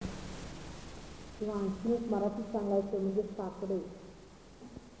किंवा आणखी एक मराठीत सांगायचं म्हणजे साकडे.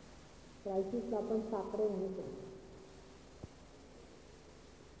 क्रायसिसला आपण साकडे म्हणतो.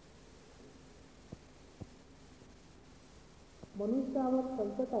 मनुष्यावर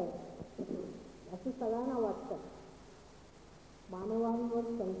संकट आहे असं सगळ्यांना वाटतं. मानवांवर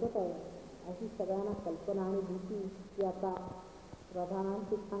संकट आहे अशी सगळ्यांना कल्पना आणि भीती जी आता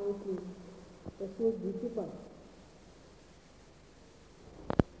प्रधानांची सांगितली तशी एक भीती पण.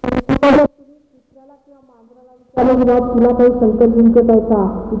 तुम्ही कुत्र्याला किंवा मांजराला विचारलं तुला काही संकट बिंकट आहे का,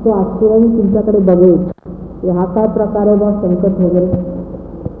 की तो आश्चर्याने तुमच्याकडे बघेल की हा काय प्रकार आहे बा संकट वगैरे.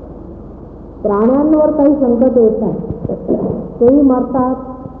 प्राण्यांवर काही संकट येत नाही, तेही मरतात,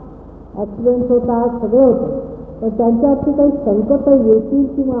 ॲक्सिडेंट होतात, सगळे होतं, पण त्यांच्यावरती काही संकट येतील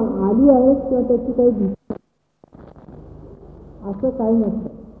किंवा आली आहेत किंवा त्याची काही भीती असं काही नसतं.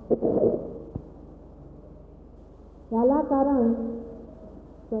 त्याला कारण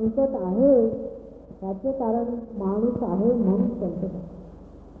संकट आहे, त्याचे कारण माणूस आहे म्हणून संकट आहे.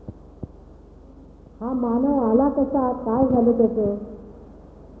 हा मानव आला कसा, काय झालं त्याचं,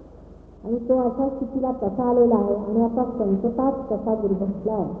 आणि तो अशा स्थितीला कसा आलेला आहे आणि आता संकटात कसा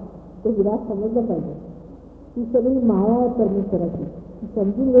गुरबसला आहे ते विराट समजलं पाहिजे. ती सगळी माया आहे परमेश्वराची. ती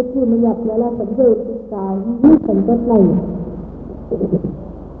समजून घेतली म्हणजे आपल्याला समजेल की काहीही संकट नाही.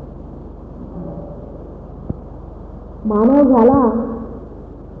 मानव झाला,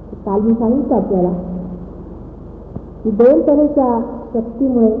 काल मी सांगितलं आपल्याला की दोन तऱ्हेच्या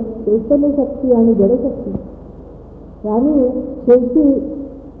शक्तीमुळे, चैतन्य शक्ती आणि जडशक्ती यांनी शेवटी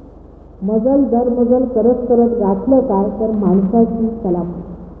मजल दर मजल करत करत गाठलं काय तर माणसाची कला.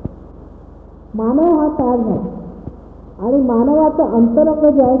 मानव हा तयार झाला आणि मानवाचं अंतरंग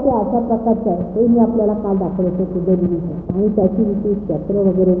जे आहे ते अशा प्रकारचं आहे. ते मी आपल्याला काल दाखवलं होतं सुदैवीचं, आणि त्याची विशेष चक्र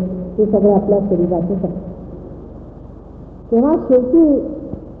वगैरे ते सगळे आपल्या शरीराचेच आहे. तेव्हा शेवटी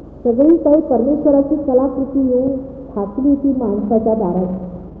सगळी काही परमेश्वराची कलाकृती येऊन ठाकली ती माणसाच्या दारात,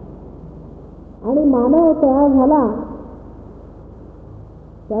 आणि मानव तयार झाला.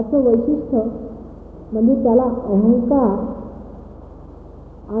 त्याचं वैशिष्ट्य म्हणजे त्याला अहंकार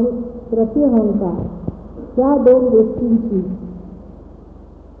आणि प्रतिअहंकार त्या दोन गोष्टींची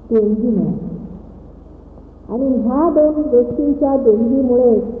देणगी मिळाली, आणि ह्या दोन गोष्टींच्या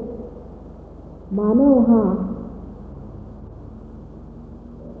देणगीमुळे मानव हा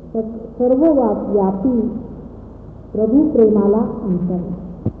सर्व व्यापी प्रभू प्रेमाला अंतरला,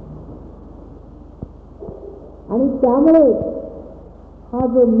 आणि त्यामुळे हा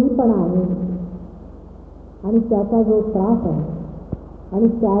जो मीपणा आहे आणि त्याचा जो त्रास आहे आणि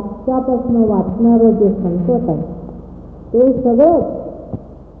त्याच्यापासून वाचणारं जे संकट आहे ते सगळं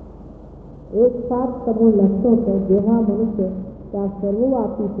एक साथ समोर नष्ट होतं जेव्हा मनुष्य त्या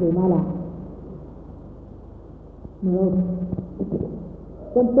सर्वव्यापी प्रेमाला मिळवतो.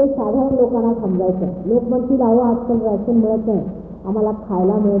 पण ते साधारण लोकांना समजायचं. लोक म्हणतील अहो आजकाल रॅशन मिळत नाही, आम्हाला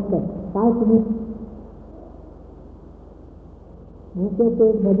खायला मिळत नाही, काय तुम्ही भूके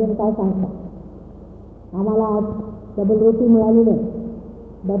ते भजन काय सांगता, आम्हाला आज डबल रोटी मिळाली नाही,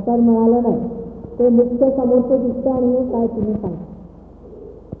 बटर मिळालं नाही, ते मुख्य समोरचं दिसतं आणि हे काय तुम्ही सांगता.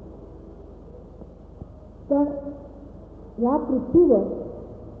 तर या पृथ्वीवर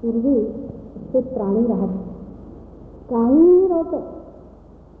पूर्वी ते प्राणी राहत काहीही नव्हतं,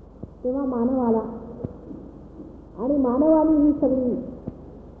 तेव्हा मानव आला आणि मानवाने ही सगळी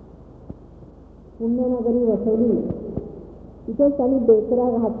पुण्यनगरी वसवली. तिथे त्यांनी बेकऱ्या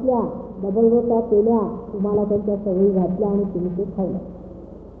घातल्या, डबल रोट्या केल्या, तुम्हाला त्यांच्या सवयी घातल्या आणि तुम्ही ते खाल्लं.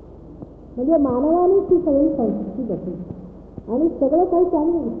 म्हणजे मानवानेच ही सगळी संस्कृती बसली आणि सगळं काही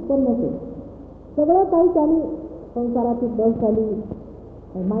त्यांनी उत्पन्न केलं. सगळं काही त्यांनी संसाराची बस झाली,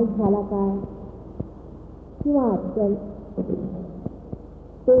 माहीत झाला काय किंवा आजकाल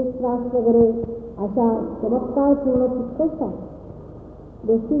ते त्रास वगैरे अशा चमत्कारपूर्ण पुष्कळशा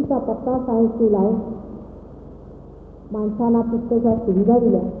गोष्टींचा पत्ता सायन्सने लावून माणसांना पुष्कळशा सुविधा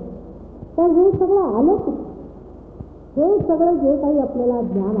दिल्या. तर हे सगळं आलं कुठं? हे सगळं जे काही आपल्याला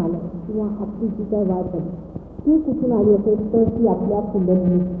ज्ञान आलं किंवा आपली जी काही वाट आली ती कुठून आली असेल तर ती आपल्या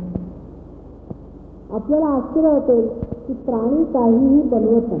कुंडलीने. आपल्याला आश्चर्य होते की प्राणी काहीही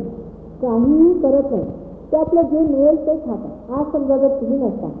बनवत नाही, काहीही करत नाही, ते आपलं जे मिळेल ते खातात. आज समजा जर तुम्ही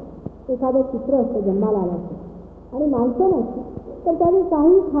नसता, एखादं चित्र असतं जन्माला आलं असतं आणि माणसं नसतं तर त्यांनी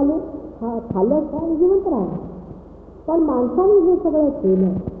काही खाल्लं असतं आणि जिवंत राहिलं. पण माणसाने हे सगळं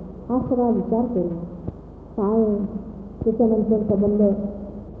केलं, हा सगळा विचार केला, काय त्याच्यानंतर संबंध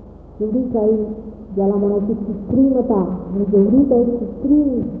एवढी काही ज्याला म्हणायची कृत्रिमता आणि जेवढी काही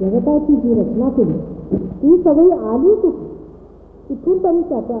कृत्रिम जगताची जी रचना केली ती सगळी आली कुठून? तिथून त्यांनी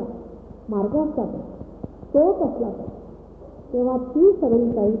त्याचा मार्ग असतात तो कसला. तेव्हा ती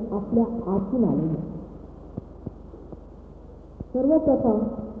सगळी काही आपल्या आतून आलेली आहे. सर्वप्रथम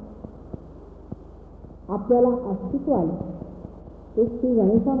आपल्याला अस्तित्व आलं ते श्री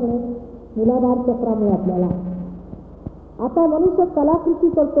गणेशामुळे, मूलाधार चक्रामुळे आपल्याला. आता मनुष्य कलाकृती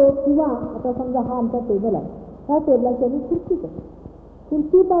करतो, किंवा आता समजा हा आमचा टेबल आहे, ह्या टेबलाची आम्ही खुर्ची करतो.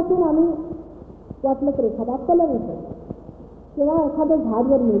 खुर्चीपासून आम्ही वाटलं तर एखादा पलंग करतो, किंवा एखादं झाड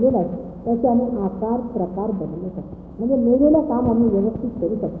जर मेलेलं आहे त्याचे आम्ही आकार प्रकार बदलू शकतो. म्हणजे मेलेलं काम आम्ही व्यवस्थित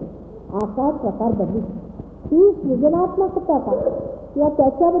करू शकतो, आकार प्रकार बदलू शकतो. ही सृजनात्मकता किंवा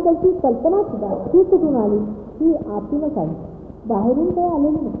त्याच्याबद्दलची कल्पना सुद्धा ती कुठून आली? ती आतूनच आली, बाहेरून काही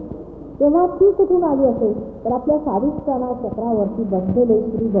आलेली नाही. तेव्हा ती कुठून आली असेल तर आपल्या स्वाधिष्ठाना चक्रावरती बसलेले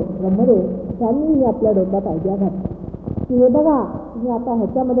श्री ब्रह्मदेव त्यांनी आपल्या डोक्यात आयडिया घातली की हे बघा, तुम्ही आता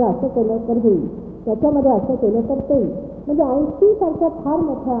ह्याच्यामध्ये असं केलं तर होईल, त्याच्यामध्ये असं केलं तर ते होईल. म्हणजे आईन्स्टीन सारख्या फार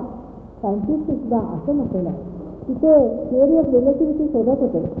मोठ्या सायंटिस्ट सुद्धा असं म्हटलेलं आहे की ते थिअरी ऑफ रिलेटिव्हिटी शोधत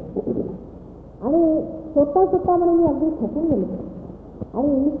होते आणि स्वतः म्हणून मी अगदी थकून गेलो. आणि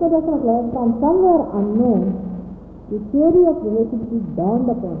इंग्लिशमध्ये असं म्हटलं, from somewhere unknown the theory of relativity dawned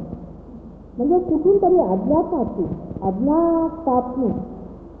upon. म्हणजे कुठून तरी अज्ञातातून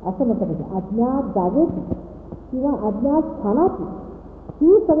असं म्हटलं पाहिजे, अज्ञात जागेतून किंवा अज्ञात स्थानातून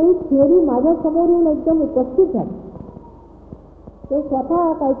ही सगळी थिअरी माझ्यासमोर येऊन एकदम उपस्थित झाली. ते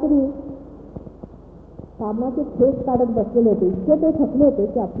स्वतः काहीतरी साबणाचे खेस काढत बसलेले होते. इतके ते थकले होते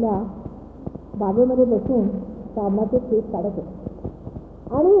की आपल्या बागेमध्ये बसून साबणाचे खेस काढत होते.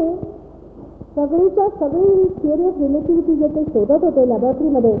 आणि सगळीच्या सगळी थिअरी ऑफ रिलेटिव्हिटी जे ते शोधत होते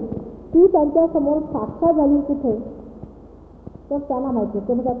लॅबॉरेटरीमध्ये, ती त्यांच्यासमोर साक्षात झाली कुठे तर त्यांना माहिती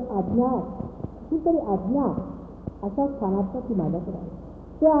होतं. म्हणजे अज्ञात कुठेतरी अज्ञात अशा स्थानात ती माझ्याकडे आहे.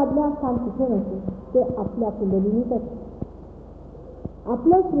 ते अज्ञात स्थान कुठे नसते, ते आपल्या कुंडलिनीत असते.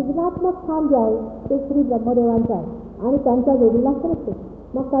 आपलं सृजनात्मक स्थान जे आहे ते श्री ब्रह्मदेवांचं आहे आणि त्यांच्या जोडीलाच नसते.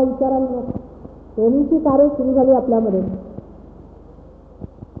 मग काय विचारायला नको. दोन्हीची कार्य सुरू झाली आपल्यामध्ये.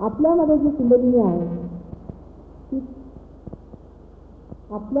 आपल्यामध्ये जी कुंडलिनी आहे ती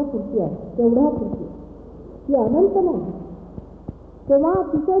आपल्या पुरती आहे, तेवढ्या पुरती, ती अनंत नाही. तेव्हा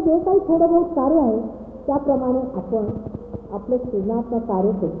तिचं जे काही थोडं बहुत कार्य आहे त्याप्रमाणे आपण आपलं सृजनात्मक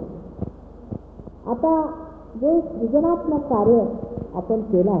कार्य करतो. आता जे सृजनात्मक कार्य आपण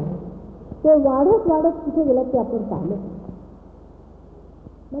केलं आहे ते वाढत वाढत कुठे गेलं ते आपण पाहिलं.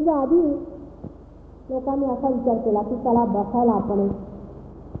 म्हणजे आधी लोकांनी असा विचार केला की त्याला बसायला आपण एक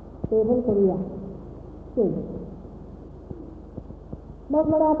टेबल करूया, मग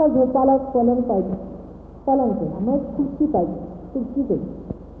मला आता झोपायला पलंग पाहिजे, पलंग केला. मग खुर्ची पाहिजे, खुर्ची केली.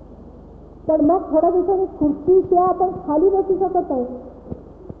 पण मग थोड्या दिवसांनी खुर्चीशिवाय आपण खाली बसू शकत नाही,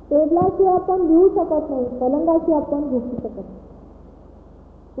 टेबलाशिवाय आपण लिहू शकत नाही, पलंगाशिवाय आपण झोपू शकत नाही.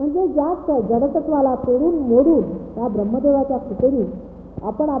 म्हणजे जास्त जडतत्वाला तोडून मोडून त्या ब्रह्मदेवाच्या कृपेने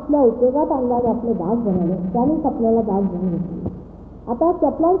आपण आपल्या उपयोगात आणणारे आपले दास बनवले, त्यानेच आपल्याला दास बनवून घेतले. आता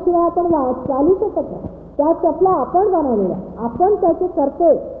चपलांशिवाय आपण चालू शकत नाही, त्या चपला आपण बनवलेल्या, आपण त्याचे करते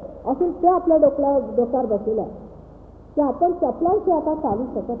असून ते आपल्या डोक्यावर बसलेलं आहे की आपण चपलांशिवाय आता चालू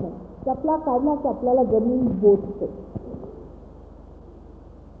शकत नाही. चपला काढल्या की आपल्याला जमीन बोचते.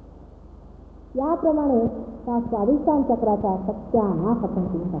 याप्रमाणे त्या स्वाधिष्ठान चक्राचा सत्यानाश आपण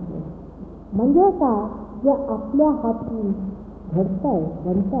करून टाकले. म्हणजे काय, जे आपल्या हातून घडतंय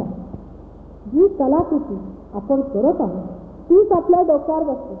बनतंय, जी कलाकृती आपण करत आहोत तीच आपल्या डोक्यावर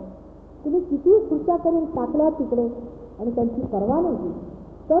बसते. तुम्ही किती खुर्च्या करून टाकल्या तिकडे आणि त्यांची पर्वा नाही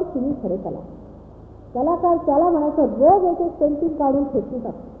केली तर तुम्ही खरे कलाकार त्याला म्हणायचं रोज एक एक पेंटिंग काढून फेकून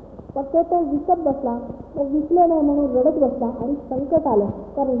टाकतो. फक्त तो विकत बसला, मग विकले नाही म्हणून रडत बसला आणि संकट आलं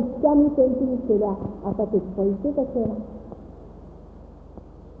कारण इतक्या मी पेंटिंग केल्या, आता ते पैसे कसे येणार.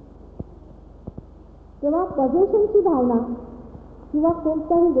 तेव्हा पॉझिशनची भावना किंवा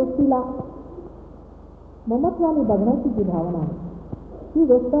कोणत्याही गोष्टीला ममत्वाने बघण्याची जी भावना आहे ही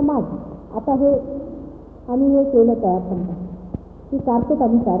गोष्ट माझी. आता हे आम्ही हे केलं तयार समजा, ती कार्पेट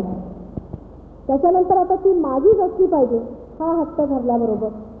आम्ही तयार केली, त्याच्यानंतर आता ती माझीच असली पाहिजे हा हट्ट धरल्याबरोबर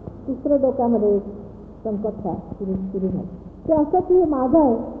दुसरं डोक्यामध्ये संकट सुरू झालं. ते असं की माझं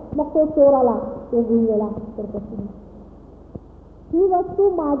आहे, मग तो चोर आला, तो घेऊन गेला तर कसं. ही वस्तू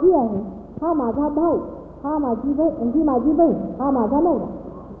माझी आहे, हा माझा भाऊ, हा माझी बहीण, ही माझी बहीण, हा माझा नवरा.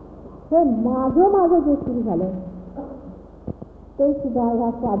 हे माझं जे सुरू झालं ते सुद्धा ह्या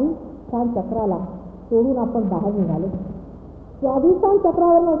स्वाधिष्ठान चक्राला सोडून आपण बाहेर निघालो. स्वाधिष्ठान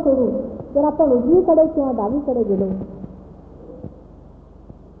चक्रावर सोडून जर आपण उजवीकडे किंवा डावीकडे गेलो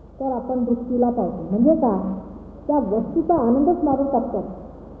तर आपण मृत्यूला पावतो. म्हणजे काय, त्या वस्तूचा आनंदच मारून टाकतो.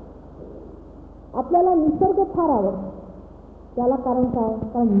 आपल्याला निसर्ग फार आवडतो, त्याला कारण काय,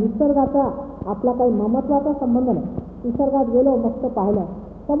 कारण निसर्गाचा आपला काही ममत्वाचा संबंध नाही. निसर्गात गेलो, मस्त पाहिलं,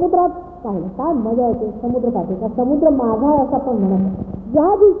 समुद्रात पाहिलं, काय मजा येते समुद्र पाहते का. समुद्र माझा आहे असं पण म्हणत.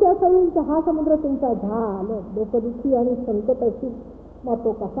 ज्या दिवशी असं होईल की हा समुद्र तुमचा झालं, डोकंदुखी आणि संकट असतील, मग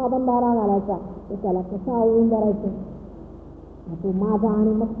तो कसा बंधारा घालायचा, तो त्याला कसा आवळून धरायचं, तो माझा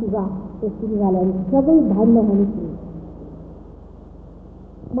आणि मग तुझा ते सुरू झाल्याने सगळी भांडणं होणी सुरू.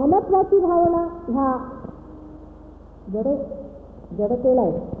 ममत्वाची भावना ह्या जडतेला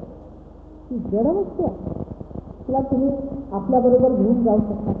आहे. ती जड वस्तू आहे, तिला तुम्ही आपल्याबरोबर घेऊन जाऊ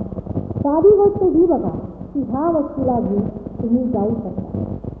शकता. साधी गोष्ट ही बघा की ह्या वस्तूला घेऊन तुम्ही जाऊ शकता.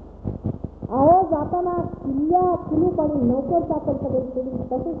 अहो जाताना किल्ल्या कुलूप आणि नौकर चाकर सगळे सोडून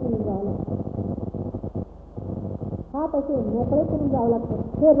तसेच घेऊन जावं लागतं. हा तसे मोकळे करून जावं लागतं.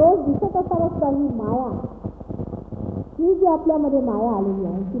 हे रोज दिसत असावंच काही माया, ही जी आपल्यामध्ये माया आलेली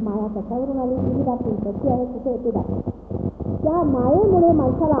आहे, ती माया कशावरून आली ती दाखवून कशी आहे कुठे येते दाखवून. त्या मायेमुळे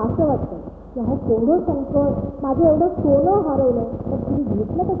माणसाला असं वाटतं की हा केवढं संकट, माझं एवढं सोनं हरवलं, तर तुम्ही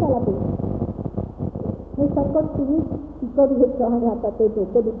घेतलं कशाला ते. हे संकट तुम्ही तिकट घेतलं आणि आता ते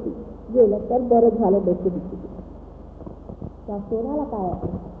डोकंदुखी गेलं तर बरं झालं. डोकंदुखी त्या सोन्याला काय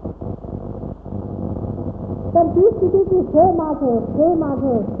वाटतं. तर ती स्थिती की हे माझं हे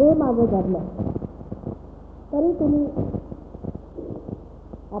माझं हे माझं धरलं तरी तुम्ही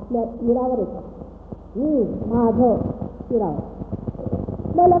आपल्या तीरावर येता. मी माझं तीरावर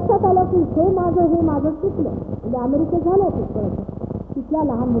मग लक्षात आलं की हे माझं चुकलं. म्हणजे अमेरिकेत झालं तिथपर्यंत तिथल्या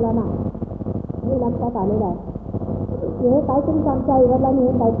लहान मुलांना हे लक्षात आलेलं आहे की हे काहीतरी आमच्या आईवडिलांनी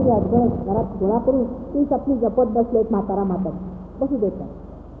हे काहीतरी अडगळ घरात गोळा करून तीच आपली जपत बसलेत म्हातारा बसू देतात.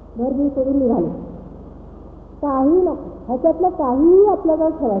 घर मी सोडून निघाले, काही नको, ह्याच्यातलं काहीही आपल्याजवळ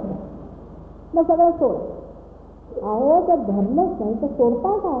ठेवायचं मग सगळं सोड. अहो तर धरलंच नाही तर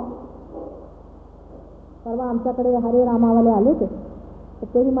सोडता काय. परवा आमच्याकडे हरे रामावाले आले ते,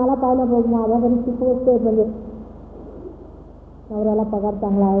 त्यांनी मला पाहिलं, बघ माझ्या घरी खूप वस्तू आहेत, म्हणजे नवऱ्याला पगार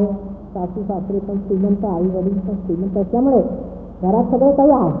चांगला आहे, सासू सासरे पण श्रीमंत, आई वडील पण श्रीमंत असल्यामुळे घरात सगळं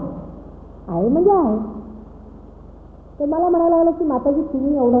काही आहे म्हणजे आहे. ते मला म्हणायला लागलं की माताजी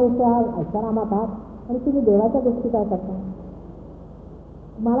तुम्ही एवढं ऐशारामात आहात आणि तुम्ही देवाच्या गोष्टी काय करता.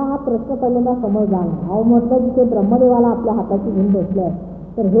 मला हा प्रश्न पहिल्यांदा समजला नाही. अहो म्हटलं की ते ब्रह्मदेवाला आपल्या हाताची घेऊन बसले आहे,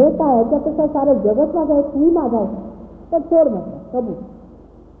 तर हे काय ह्याच्यापेक्षा सारं जगत माझं आहे, तूही माझा आहे, तर सोड म्हटलं. कबूल,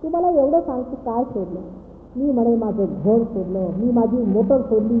 तू मला एवढं सांग की काय सोडलं. मी म्हणे माझं घर सोडलं, मी माझी मोटर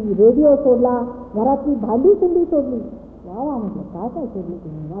सोडली, रेडिओ सोडला, घरातली भांडी कुंडी सोडली. वा वा म्हटलं, काय काय सोडली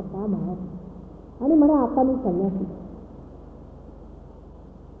तुम्ही, वा काय म्हणत. आणि म्हणे आता मी संन्यासी.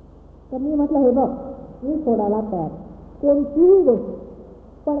 तर मी म्हटलं हे बघ मी सोडायला तयार कोणतीही गोष्ट,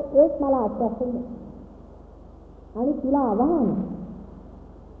 पण एक मला आश्वासन द्या आणि तुला आवाहन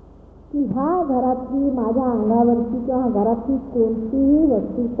की ह्या घरातली माझ्या अंगावरची किंवा घरातली कोणतीही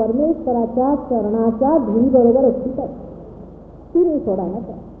वस्तू परमेश्वराच्या चरणाच्या धुळीबरोबर असली तर ती मी सोडायला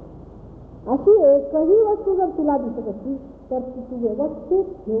तयार. अशी एकही वस्तू जर तुला दिसत असली तर ती तू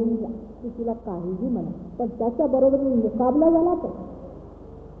व्यवस्थित घेऊन जा, ती तुला काहीही म्हणा, पण त्याच्याबरोबर मुकाबला झाला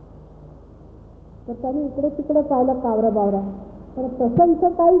तर त्यांनी इकडे तिकडे पाहिलं कावरं बावरा, पण तसं इथं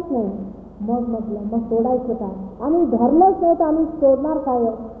काहीच नाही. मग म्हटलं मग सोडायचं काय, आम्ही धरलंच नाही तर आम्ही सोडणार काय.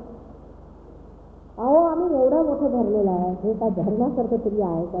 अहो आम्ही एवढं मोठं धरलेलं आहे, हे काय धरण्यासारखं तरी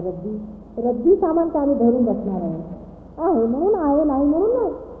आहे का. रद्दी सामान का आम्ही धरून बसणार आहे म्हणून आहे, नाही म्हणून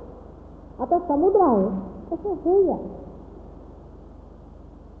नाही. आता समुद्र आहे तसं हे या.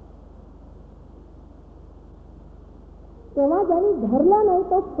 तेव्हा ज्यांनी धरला नाही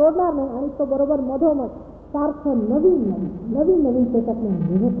तो सोडणार नाही आणि तो बरोबर मधोमध सारखं नवीन त्याच्यात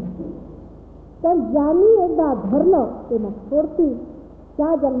निघत. पण ज्यांनी एकदा धरलं ते मग सोडतील.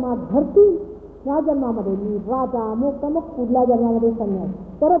 त्या जन्मात धरतील, ह्या जन्मामध्ये मी राजा मग पुढल्या जन्मामध्ये संन्यास,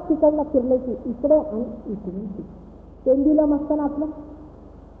 परत तिकडनं फिरले की इकडे आणि इकडून पेंडुलम असतं ना आपलं,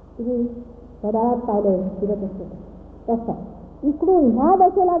 तुम्ही घड्याळात पाहिलं फिरत असतो तसं इकडून ह्या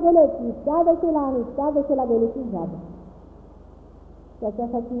दशेला गेले की त्या दशेला आणि त्या दशेला गेले की ह्या.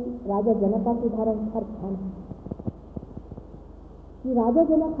 त्याच्यासाठी राजा जनकाचं उदाहरण फार छान की राजा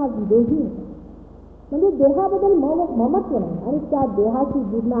जनक हा विदेही होता, म्हणजे देहाबद्दल ममत्व नाही आणि त्या देहाशी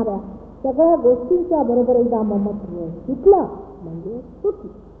जुडणाऱ्या सगळ्या गोष्टींच्या बरोबर एकदा ममत्व सुटलं म्हणजे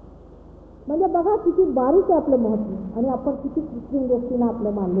सुटलं. म्हणजे बघा किती बारीक आहे आपलं महत्व आणि आपण किती कृत्रिम गोष्टींना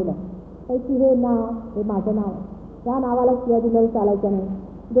आपलं मानलेलं आहे की हे नाव हे माझं नाव, त्या नावाला शिवाय दिलं चालायचं नाही.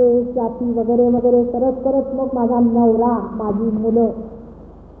 देश जाती वगैरे वगैरे करत मग माझा नवरा, माझी मुलं,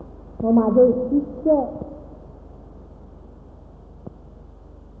 मग माझे शिष्य,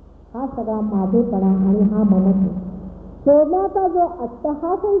 हा सगळा माझेपणा आणि हा ममत्व सोडण्याचा जो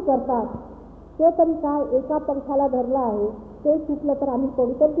अट्टहासही करतात ते तरी काय. एका पंखाला धरला आहे ते सुटलं तर आम्ही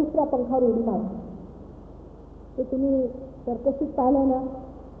पडू तर दुसऱ्या पंखावर उडी मारतो. ते तुम्ही सर्कशीत पाहिलं ना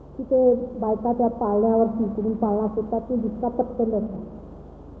की ते बायका त्या पाळण्यावर शिकून पाळणा सुटतात ते जितका पटकन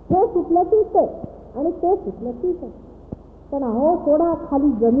असतात हे सुटलं की ते आणि ते सुटलं की ते. पण अहो सोडा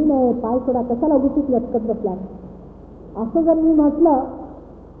खाली जमीन आहे पाय सोडा कशाला उगीच लटकत बसला असं जर मी म्हटलं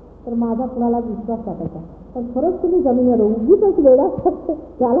तर माझा कुणाला विश्वास टाकायचा. पण खरंच तुम्ही जमिनीवर उगीच वेळा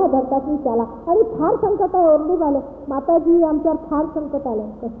त्याला धरतात मी त्याला आणि फार संकट आहे ओरडू झालं माताजी आमच्यावर फार संकट आलं.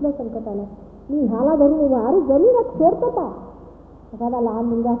 कसलं संकट आलं मी ह्याला धरून उभा अरे जमीन सोडतो का एखादा लहान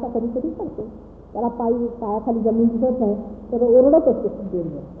मुलगा असा कधी कधी करतो त्याला पायाखाली जमीन दिसत नाही तर ओरडत असतो खूप देर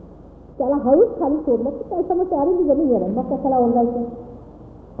त्याला हळूच खाली सोडलं की त्याचं मग त्याने मी जमीन गेलं मग कशाला ओरडायचं.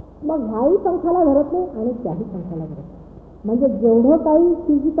 मग ह्याही पंखाला धरत नाही आणि त्याही पंखाला धरत नाही. म्हणजे जेवढं काही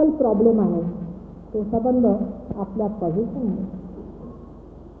फिजिकल प्रॉब्लेम आहे तो संबंध आपल्या पोझिशनमध्ये.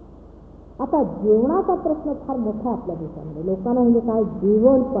 आता जेवणाचा प्रश्न फार मोठा आपल्या देशामध्ये लोकांना म्हणजे काय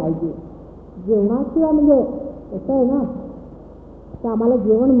जेवण पाहिजे जेवणाशिवाय म्हणजे कसं आहे ना की आम्हाला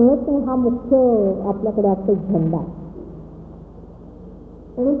जेवण मिळत नाही हा मुख्य आपल्याकडे असतो झेंडा.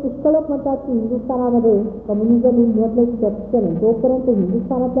 म्हणून पुष्कळ लोक म्हणतात की हिंदुस्थानामध्ये कम्युनिझम ही महत्त्व शक्य नाही. जोपर्यंत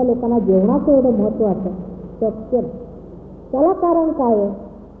हिंदुस्थानातल्या लोकांना जेवणाचं एवढं महत्त्वाचं शक्य नाही. त्याला कारण काय आहे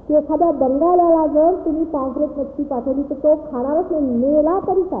की एखाद्या बंगाल्याला जर तुम्ही पावसाळ्यात मच्छी पाठवली तर तो खाणारच नाही मेला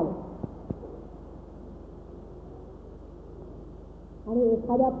तरी चालेल. आणि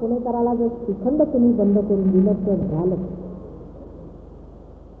एखाद्या पुणेकराला जर श्रीखंड तुम्ही बंद करून दिलं तर झालं.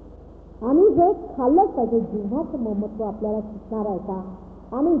 आम्ही हे खाल्लंच पाहिजे जीवाचं महत्त्व आपल्याला शिकणार आहे का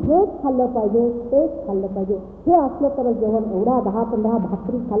आम्ही हेच खाल्लं पाहिजे तेच खाल्लं पाहिजे हे असलं तर जेवण एवढा 10-15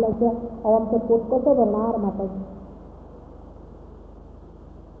 भाकरी खाल्ल्याशिवाय आमचं पोट कसं भरणार माताजी.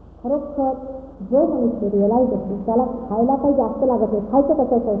 खरोखर जो मनुष्य रिअलाइज असतो त्याला खायला काही जास्त लागत नाही. खायचं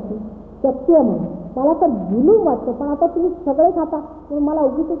कशाचं असतं शक्य म्हणून मला तर जुलूम वाटतं पण आता तुम्ही सगळे खाता म्हणून मला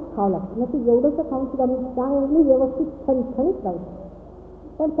उगीच खावं लागतं नाही की एवढंसं खाऊन सुद्धा मी चांगली व्यवस्थित ठणठणीत राहू.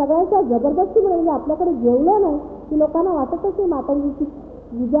 पण सगळ्यांच्या जबरदस्ती म्हणजे आपल्याकडे जेवलं नाही की लोकांना वाटतच नाही मातांची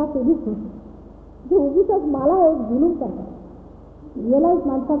विजा केली जे उगीच मला एक जुलूम करतात. रिअलाइज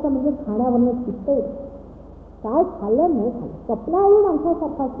माणसाचं म्हणजे खाण्यावरनं चित्त येतं काय खाल्लं नाही खाल्लं स्वप्नावरून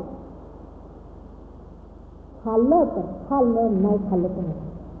माणसासारखा असतो. खाल्लं तर खाल्लं नाही खाल्लं तर नाही.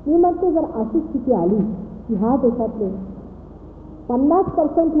 मी म्हणते जर अशी स्थिती आली की ह्या देशातले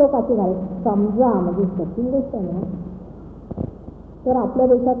 50% लोक असे झाले समजा म्हणजे कठीण गोष्ट आहे ना तर आपल्या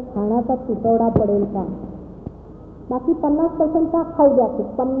देशात खाण्याचा तुटवडा पडेल का. बाकी 50% का खाऊ द्या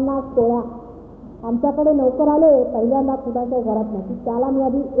 50 पोळ्या. आमच्याकडे नोकर आले पहिल्यांदा कुणाच्या घरात नाही त्याला मी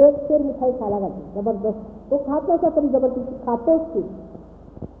आधी 1 शेर मिठाई खायला घालते जबरदस्त. तो खात नसा तरी जबरदस्ती खातोच की.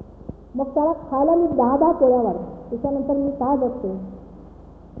 मग त्याला खायला मी 10 पोळ्या वाढते. त्याच्यानंतर मी काय बघते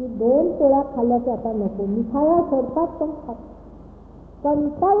की 2 पोळ्या खाल्ल्याचे आता नको मिठाया सरतात पण खात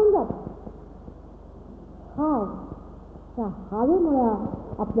कंटाळून जातात. त्या हवेमुळे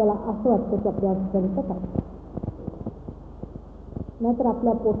आपल्याला असं वाटतं की आपल्याला संकट आहे नाहीतर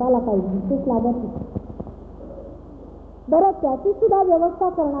आपल्या पोटाला काही विशेष लागत नाही. बरं त्याची सुद्धा व्यवस्था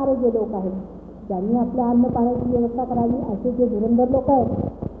करणारे जे लोक आहेत ज्यांनी आपल्या अन्न पाण्याची व्यवस्था करावी असे जे धुरंधर लोक आहेत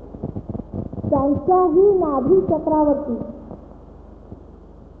त्यांच्याही नाभी चक्रावरती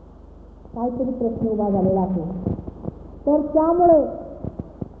काहीतरी प्रश्न उभा झालेला आहे. तर त्यामुळे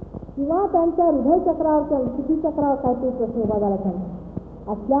किंवा त्यांच्या हृदय चक्रावर औषधी चक्रावर काहीतरी प्रश्न उभा झाला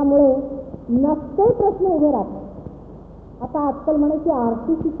असल्यामुळे नसते प्रश्न उभे राहतात. आता आजकाल म्हणे की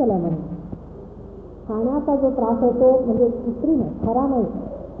आर्टिफिशियल आहे म्हणे खाण्याचा जो त्रास होतो म्हणजे कृत्रिम आहे खरा नाही.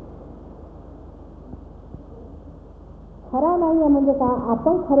 खरा नाही आहे म्हणजे का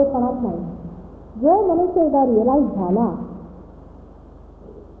आपण खरेपणात नाही. जो मनुष्य एकदा रिअलाइज झाला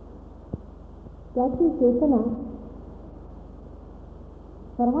त्याची चेतना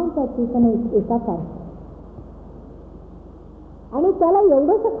सर्वांच्या चेतना एकाच आहे आणि त्याला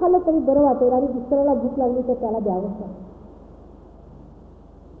एवढंसं खाल्लं तरी बरं वाटेल आणि दुसऱ्याला भूक लागली तर त्याला द्यावंच लागेल.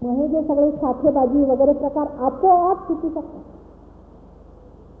 मग हे जे सगळे साठेबाजी वगैरे प्रकार आपोआप सुटू शकतात.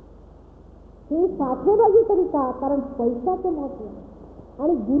 ही साठेबाजी तरी का कारण पैशाचं महत्व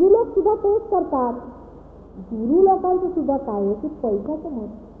आणि गुरु लोक सुद्धा तेच करतात. गुरु लोकांचं सुद्धा काय आहे की पैशाचं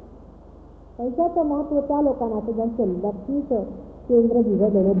महत्व. पैशाचं महत्व त्या लोकांना ज्यांचं लक्ष्मीचं केंद्र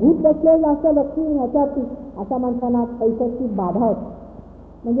बिघडलेलं भूत बसलेलं असं लक्ष्मी ह्याच्यावरती अशा माणसांना पैशाची बाधा होती.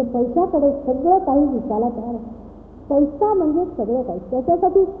 म्हणजे पैशाकडे सगळं काही विकायला तयार आहे. पैसा म्हणजे सगळं काही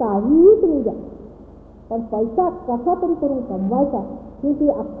त्याच्यासाठी काहीही तुम्ही द्या पण पैसा कसा तरी करून कमवायचा ही ती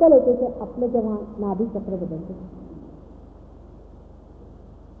अक्कल येते ते आपलं जेव्हा नाभी चक्र बदलते.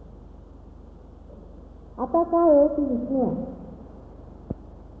 आता काय आहे की विष्णू आहे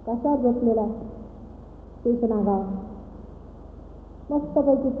कसा झोपलेला शेषनागाव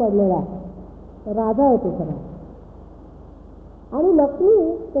मस्तपैकी पडलेला आहे. राजा आहे तो सगळा आणि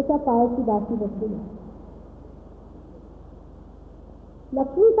लक्ष्मी त्याच्या पायाची दासी बसलेली.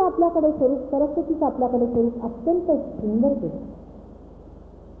 लक्ष्मीचं आपल्याकडे स्वरूप, सरस्वतीचं आपल्याकडे स्वरूप अत्यंत सुंदर केलं.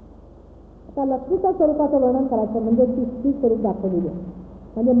 आता लक्ष्मीच्या स्वरूपाचं वर्णन करायचं म्हणजे ती स्त्री स्वरूप दाखवलेली आहे.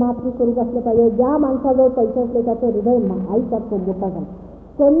 म्हणजे मातृ स्वरूप असलं पाहिजे. ज्या माणसाजवळ पैसे असले त्याचं हृदय आईसारखं मोठा झालं.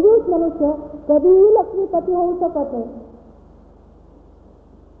 कंजूस मनुष्य कधीही लक्ष्मीपती होऊ शकत नाही.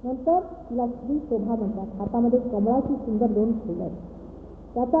 नंतर लक्ष्मी शोभा म्हणतात. हातामध्ये कमळाची सुंदर 2 फुलं आहेत.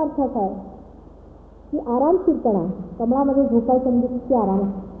 त्याचा अर्थ असा आहे की आरामशीरपणा, कमळामध्ये झोपायचं म्हणजे किती आराम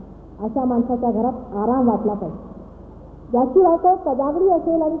आहे. अशा माणसाच्या घरात आराम वाटला पाहिजे. ज्याची बायको कदागरी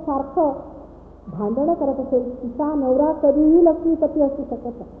असेल आणि सारखं भांडणं करत असेल, तिचा नवरा कधीही लक्ष्मीपती असू शकत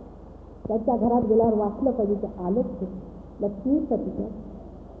नाही. त्याच्या घरात गेल्यावर वाचलं पाहिजे ते आलोच लक्ष्मीपतीचं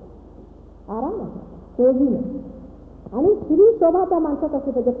आराम आहे, कोणी नाही. आणि स्त्री शोभा त्या माणसात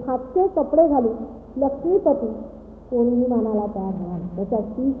असली पाहिजे. फाटके कपडे घालून लक्ष्मीपती कोणीही मानाला तयार होणार. त्याच्या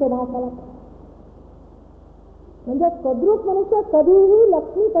स्त्री शोभा असायला म्हणजे कद्रूप मनुष्य कधीही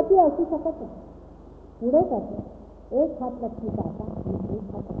लक्ष्मीपती असू शकत नाही. पुढे करतो एक हात लक्ष्मीचा असा आणि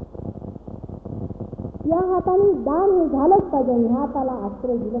एक हात या हाताने दान हे झालंच पाहिजे. ह्या हाताला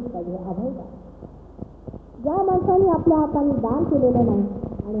आश्रय दिलंच पाहिजे. अभय ज्या माणसाने आपल्या हाताने दान केलेलं नाही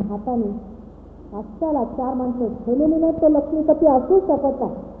आणि हाताने हाताला 4 माणसं ठेवलेली नाही तो लक्ष्मीपती असू शकत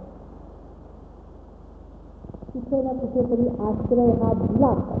नाही. कुठे ना कुठेतरी आश्रय हा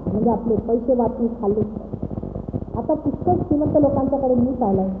दिला म्हणजे आपले पैसे वाचून खाल्लेच पाहिजे. आता पुष्कळ श्रीमंत लोकांच्याकडे मी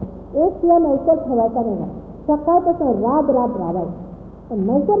पाहिलंय, एक किंवा नौकर ठेवायचा नाही. सकाळपासून राब राबायचं. पण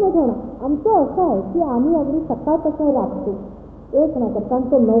नौकर नाही ठेवणार. आमचं असं आहे की आम्ही अगदी सकाळपासून राबतो एक नौकर, कारण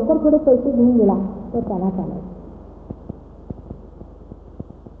तो नौकर थोडे पैसे घेऊन गेला तर त्याला चालायचं.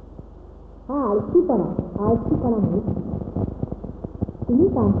 हा आळशीपणा म्हणून तुम्ही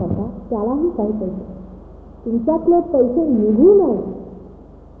काम करता त्यालाही काही पैसे, तुमच्यातले पैसे निघू नये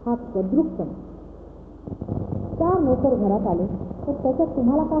हा कद्रूपपणा. 4 नौकर घरात आले तर त्याच्यात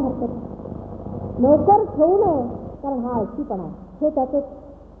तुम्हाला काय हरकत? नौकर ठेवू नये कारण हा आळशीपणा हे त्याचे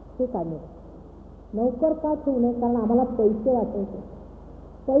हे काढले. नौकर का ठेवू नये? कारण आम्हाला पैसे वाचवायचे.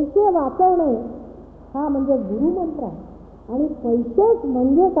 पैसे वाचवणे हा म्हणजे गुरुमंत्र आहे. आणि पैसेच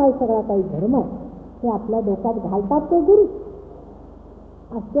म्हणजे काय सगळा काही धर्म आहे हे आपल्या डोक्यात घालतात ते गुरु.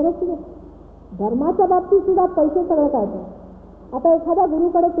 आश्चर्यच नाही. धर्माच्या बाबतीत सुद्धा पैसे सगळं कळतं. आता एखाद्या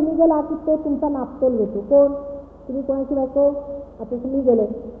गुरुकडे तुम्ही गेला की तो तुमचा नापतोल घेतो. कोण? तुम्ही कोणाची बायको? आता तुम्ही गेले,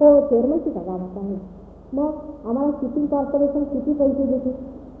 हो चेअरमनची का गावात आहे, मग आम्हाला शिपिंग कॉर्पोरेशन किती पैसे देते?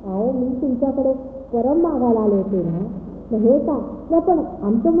 अहो मी तुमच्याकडे परम मागायला आले होते ना. मग हे का? नाही पण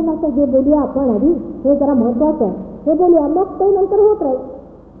आमच्या मुलाचं हे बोलूया आपण आधी, हे जरा महत्वाचं आहे, हे बोलूया, मग ते नंतर होत राहील.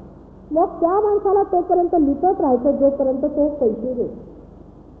 मग त्या माणसाला तोपर्यंत लुटत राहायचं जोपर्यंत तो पैसे देईल.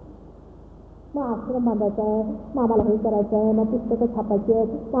 मग आश्रम बांधायचा आहे, मग आम्हाला हे करायचं आहे, मग पुस्तकं छापायची आहेत,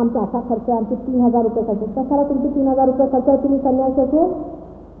 मग आमचा असा खर्च आहे, आमचे 3,000 रुपये खर्च. कशाला तुमचे 3,000 रुपये खर्च आहे? तुम्ही संन्यास असो.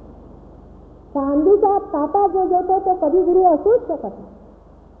 चांदीचा ताटा जो देतो तो कधी गुरु असूच शकत नाही.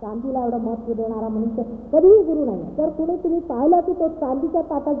 चांदीला एवढं महत्त्व देणारा मनुष्य कधीही गुरु नाही. जर कुणी तुम्ही पाहिलं की तो चांदीचा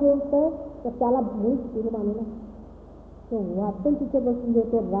ताटा जेवतो तर त्याला मुळीच गुरु मानू नये. तो वाचून तिथे बसून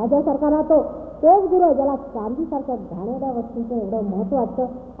जेवतो, राजासारखा राहतो, तोच गुरु. ज्याला चांदीसारख्या घाणेरड्या वस्तूंचं एवढं महत्त्व वाटतं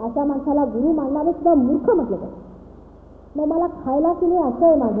अशा माणसाला गुरु मानणारे सुद्धा मूर्ख म्हटलं जातं. मग मला खायला की नाही असं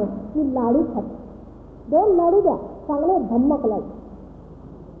आहे माझं, की लाडू खाते, 2 लाडू द्या, चांगले धम्मक लाडू.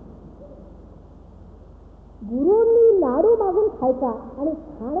 गुरूंनी लाडू मागून खायचा आणि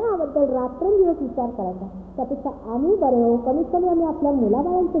खाण्याबद्दल रात्रंदिवस विचार करायचा. त्यापेक्षा आम्ही बरे हो, कमीत कमी आम्ही आपल्या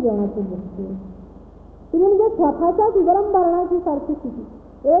मुलाबाळांच्या जेवणाची गोष्टी. तुम्ही म्हणजे छापाच्या विवरम भरण्याची सारखी स्थिती.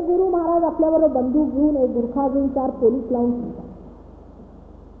 एक गुरु महाराज आपल्याबरोबर बंदूक घेऊन, एक गुरखा घेऊन, 4 पोलीस लावून ठेवतात.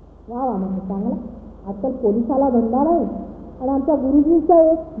 वा वा म्हणजे चांगला. आजकाल पोलिसाला धंदा नाही. आणि आमच्या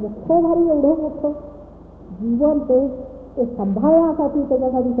गुरुजींचं एक मोठं भारी एवढं मोठं जीवन ते सांभाळण्यासाठी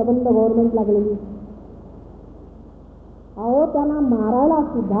त्याच्यासाठी संबंध गव्हर्नमेंट लागलेली. अहो त्यांना मारायला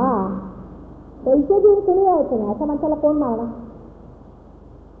सुद्धा पैसे देऊन कोणी यायचं नाही. अशा माणसाला कोण मारणार?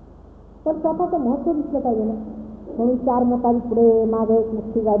 पण स्वतःचं महत्त्व दिसलं पाहिजे ना. म्हणून 4 मोटारी पुढे, मागे एक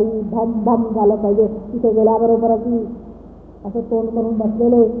मोठी गाडी, भम भम झालं पाहिजे. तिथे गेल्याबरोबर असं तोंड करून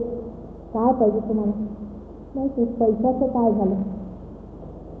बसलेले. काय पाहिजे तुम्हाला? नाही ते पैशाचं काय झालं?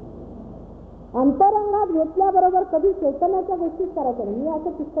 अंतरंगात घेतल्याबरोबर कधी चैतन्याच्या गोष्टीच करायच्या नाही. मी असं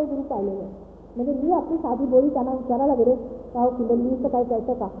पुस्तक गुरु पाहिलेलं आहे. म्हणजे मी आपली साधी बोली त्यांना विचारायला गेले, का कुंडलीचं काय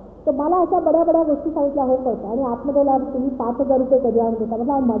कळतं का? तर मला अशा बड्या बड्या गोष्टी सांगितल्या, हो कळतं. आणि आतमध्ये तुम्ही 5,000 रुपये कधी आणून देता?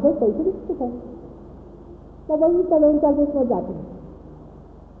 म्हटलं माझे पैसे दिसते काय? तर बाई त्या चार्जेसमध्ये जाते.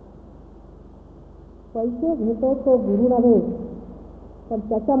 पैसे घेतो तो गुरु नव्हे. पण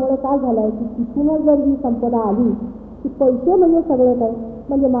त्याच्यामुळे काय झालंय की तिथूनच जर ही संपदा आली की पैसे म्हणजे सगळं काय.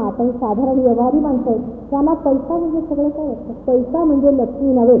 म्हणजे मग आता हे साधारण व्यवहारी माणसं आहेत, त्यांना पैसा म्हणजे सगळं काय वाटतं. पैसा म्हणजे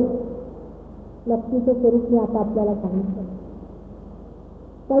लक्ष्मी नव्हे. लक्ष्मीचं स्वरूप मी आता आपल्याला सांगितलं.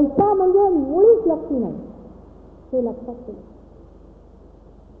 पैसा म्हणजे मुळीच लक्ष्मी नाही, हे लक्षात ठेवा.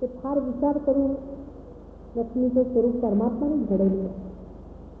 ते फार विचार करून लक्ष्मीचं स्वरूप परमात्मानेच घडवलं.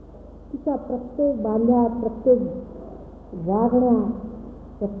 तिच्या प्रत्येक बांध्यात, प्रत्येक वागण्यात,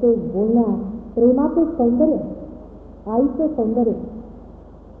 प्रत्येक बोलण्यात प्रेमाचं सौंदर्य, आईचं सौंदर्य.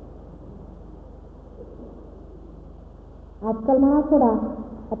 आजकाल म्हणा सोडा,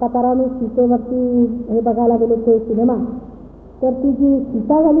 आता परवा मी सीतेवरती हे बघायला गेले ते सिनेमा, तर ती जी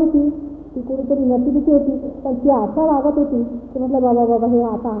सीता झाली होती ती कोणीतरी नटीबिटी होती, पण ती असा वागत होती की म्हटलं बाबा बाबा हे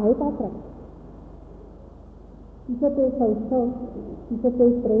आता आहे पात्र. तिचं ते सौष्ठव, तिचं ते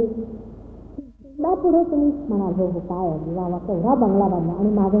प्रेम, पुढे तुम्ही म्हणाल हो हो काय आहे वा वा केवढा बंगला बांधला, आणि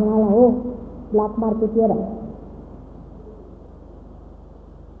माझं म्हणाला हो ब्लॅक मार्केटवर आहे.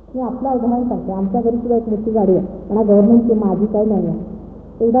 मी आपलं उदाहरण सांगते. आमच्या घरी सुद्धा एक मोठी गाडी आहे, पण गव्हर्नमेंटची, माझी काही नाही आहे.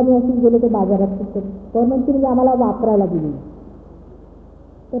 एकदा मी अशीच गेले ते बाजारात, गव्हर्नमेंटची म्हणजे आम्हाला वापरायला दिली.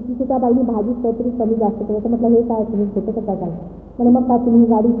 तर तिथे त्या बाईने भाजी काहीतरी कमी जास्त केलं, तर म्हटलं हे काय तुम्ही खोटं कसं काय म्हणजे मग काय तुम्ही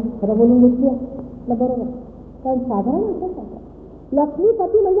गाडी खरं बोलून घेतली आहे. म्हटलं बरोबर, कारण साधारण असं सांगतात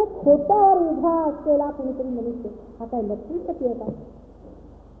लक्ष्मीपती म्हणजे खोट्यावर उभा असलेला कोणीतरी मनुष्य. हा काय लक्ष्मीपती आहे का.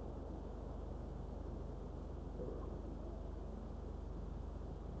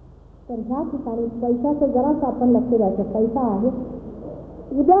 तर ह्या ठिकाणी पैशाचं जराच आपण लक्ष द्यायचं. पैसा आहे.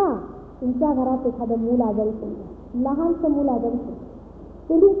 उद्या तुमच्या घरात एखादं मूल आजारी पडलं, लहानचं मूल आजारी पडलं,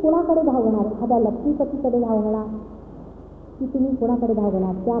 तुम्ही कोणाकडे धावणार. एखाद्या लक्ष्मीपतीकडे धावणार की तुम्ही कोणाकडे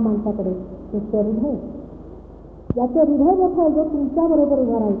धावणार. त्या माणसाकडे तुमचं हृदय, ज्याचं हृदय मोठं आहे, जो तुमच्याबरोबर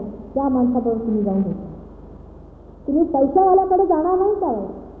उभा राहील त्या माणसाबरोबर तुम्ही जाऊन भेटा. तुम्ही पैशावाल्याकडे जाणार नाही का.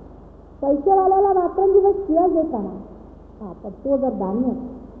 पैशावाल्याला रात्रंदिवस शिवाय देत राहणार. हा, पण तो जर दानी,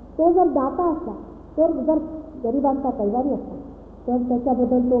 तो जर दाता असला, तो जर गरिबांचा कैवारी असला, तर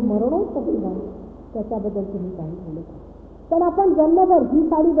त्याच्याबद्दल तो मरणोत्तर जाईल, त्याच्याबद्दल तुम्ही काही बोलू. पण आपण जन्मभर ही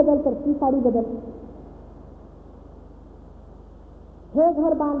साडी बदल तर ती साडी बदल, हे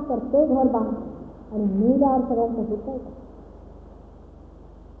घर बांध तर ते घर बांध, आणि मुलावर सगळ्यांचं होत आहे का.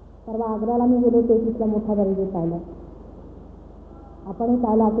 परवा आग्र्याला मी गेलो ते तिथला मोठा दर्जा पाहिला. आपणही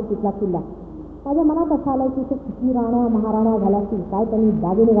पाहिला असेल तिथला किल्ला. माझ्या मनात असं आलं की इथे किती राण्या महाराण्या झाल्या असतील, काय त्यांनी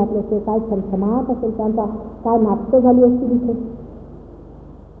दागिने घातले असते, काय छमछमाट असेल त्यांचा, काय नाट्य झाली असतील इथे.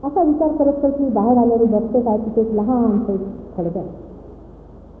 असा विचार करत करत मी बाहेर आलेली बघते काय तिथे एक लहानसं खडकं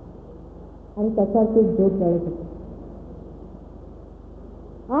आणि त्याच्यावरती एक ज्योत जळत होते.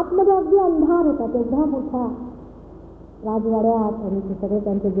 आतमध्ये अगदी अंधार होता. तेवढा मोठा राजवाड्यात आणि ते सगळं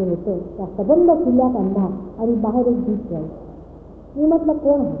त्यांचं जे होतं त्या सबंध किल्ल्यात अंधार, आणि बाहेर एक दीप जळत. मी म्हटलं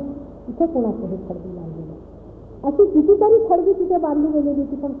कोण आहे इथे, कोणाचं हे खडगी बांधलेलं. अशी कितीतरी खडगी तिथे बांधली गेलेली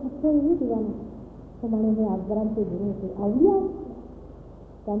होती, पण कुठेही दिवा नाही. तर म्हणे हे अकबरांचे गुरु होते, अवलिया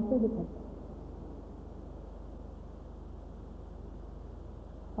त्यांचं हे खडक.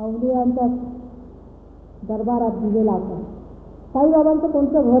 अवलियांच्या दरबारात दिवे लावतात. साईबाबांचं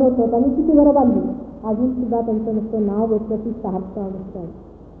कोणतं घर होतं, त्यांनी किती घरं बांधली, अजून सुद्धा त्यांचं नुसतं नाव घेतलं की साहबचं नुसतं.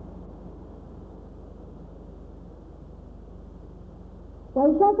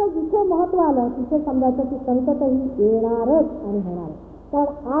 पैशाचं जिथे महत्व आलं तिथे समजायचं की संकटही येणारच आणि होणारच.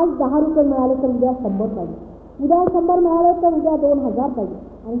 कारण आज 10 रुपये मिळाले तर उद्या 100 पाहिजे, उद्या 100 मिळाले तर उद्या 2000 पाहिजे,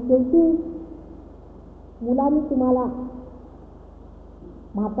 आणि शेवटी मुलांनी तुम्हाला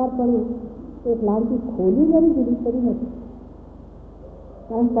म्हातारपणी एक लहानशी खोली जरी दिली तरी नव्हती.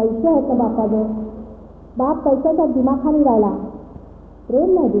 कारण पैसे होतं बापाजवळ, बाप पैशाच्या दिमाखाली राहिला,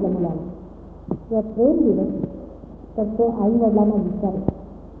 प्रेम नाही दिलं मुलाला. जर प्रेम दिलं तर तो आई वडिलांना विचारेल,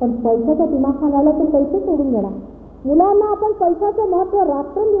 पण पैशाच्या दिमाखाला राहिला तर पैसे सोडून घेणार. मुलांना आपण पैशाचं महत्व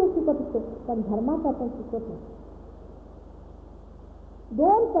रात्रंदिवस शिकत असतो, पण धर्माचं आपण शिकत नाही.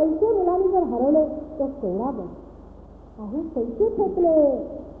 2 पैसे मुलांनी जर हरवले तर केवढा बघ, अहो पैसे फेकले.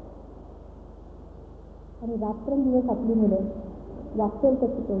 आणि रात्रंदिवस आपली मुलं वाचेल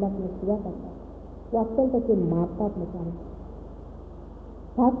त्याची तोंडात शिव्या करतात, वाचेल त्याचे मारतात लोकांना.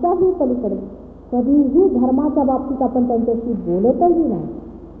 ह्याच्याही पलीकडे कधीही धर्माच्या बाबतीत आपण त्यांच्याशी बोलतही नाही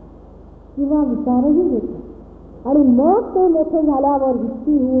किंवा विचारही घेत नाही. आणि मग ते मोठे झाल्यावर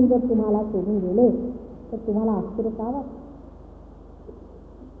हिस्सी होऊन जर तुम्हाला सोडून गेले तर तुम्हाला आश्चर्य का वाटतं.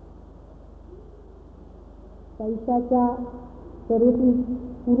 पैशाच्या शर्यतीत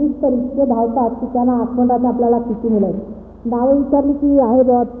पुरुष तर इतके धावतात की त्यांना आठवणात आपल्याला किती मुलं आहेत. नावं विचारली की आहे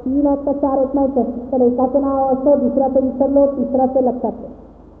बघ 3 आहेत का 4 आहेत नाही तर एकाचं नाव असं, दुसऱ्याचं विसरलो, तिसऱ्याचं लक्षात नाही,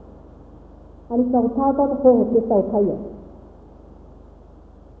 आणि चौथा होता हो ते चौथाही आहे.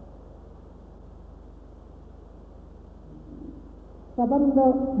 संबंध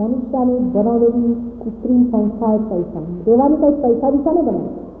मनुष्याने बनवलेली कृत्रिम संस्था आहे पैसा. देवाने काही पैसा दिसाने बनवला,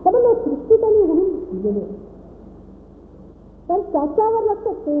 संबंध सृष्टी त्यांनी म्हणून दिलेले. पण त्याच्यावर लक्ष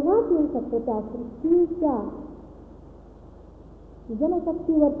तेव्हाच येऊ शकतो, त्या सृष्टीच्या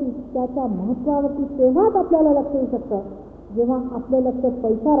सृजनशक्तीवरती, त्याच्या महत्वावरती तेव्हाच आपल्याला लक्ष येऊ शकतं, जेव्हा आपलं लक्ष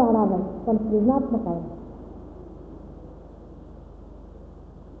पैसा राहणार नाही, पण सृजनात्मक आहे.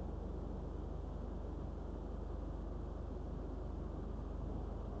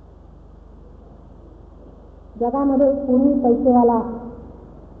 जगामध्ये कोणी पैसेवाला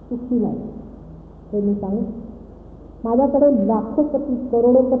सुखी नाही, हे मी सांगू. माझ्याकडे लाखोपती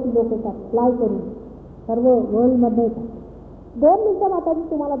करोडोपती लोक येतात फ्लाय करून, सर्व वर्ल्डमध्ये येतात. 2 मिनिटं माताजी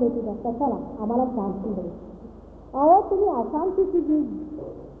तुम्हाला भेटू द्या. कशाला? आम्हाला शांती मिळेल. अहो, तुम्ही अशांतीची जी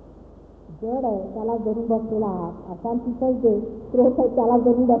जड आहे त्याला धरून बसलेला आहात, अशांतीचं जे स्रोत आहे त्याला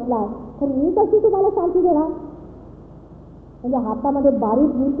धरून बसला, तर मी कशी तुम्हाला शांती देणार? म्हणजे हातामध्ये बारीक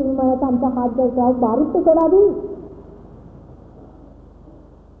घेऊन तुम्ही म्हणायचं आमचा हात द्यायचा, बारीक तर सोडा आधी.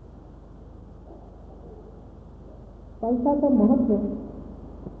 पैशाचं महत्व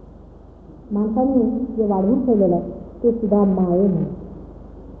माणसांनी जे वाढवून ठेवलेलं आहे ते सुद्धा माये नाही.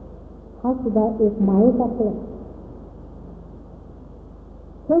 हा सुद्धा एक मायेचा खेळ.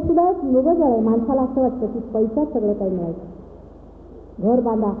 हे सुद्धा एक मृगजळ आहे. माणसाला असं वाटतं की पैशात सगळं काही मिळायचं. घर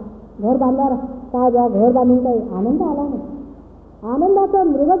बांधा, घर बांधल्यावर काय द्या, घर बांधून काही आनंद आला नाही. आनंदाचं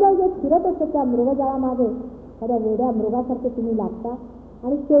मृगजळ जे फिरत असतं, त्या मृगजळामागे एखाद्या वेड्या मृगासारखे तुम्ही लागता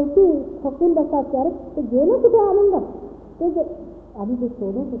आणि शेवटी थकून बसतात की अरे ते गेलं कुठे आनंद, ते जे आम्ही जे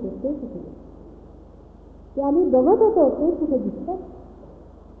शोधत होतो ते कुठे, ते आम्ही बघत होतो ते कुठे दिसतं.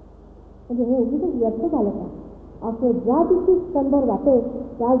 म्हणजे हे उगीच व्यर्थ झालं का? असं ज्या दिवशी संदर्भ वाटेल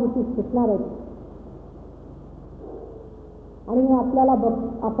त्या दिवशी सुटणार आहे. आणि हे आपल्याला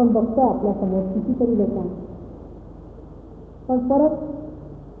आपण बघतोय आपल्यासमोर कितीतरी लोकांना. पण परत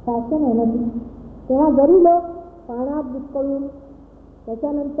फॅशन आहे ना ती. तेव्हा जरी लोक पाण्यात बुडकळून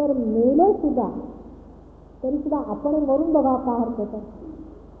त्याच्यानंतर मेले सुद्धा, तरी सुद्धा आपण वरून बघा का हरकत आहे.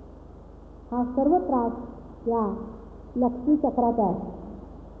 हा सर्व त्रास या लक्ष्मी चक्राचा आहे,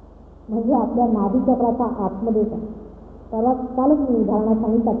 म्हणजे आपल्या नाभी चक्राचा आतमध्येच आहे. परवा कालच मी उदाहरणात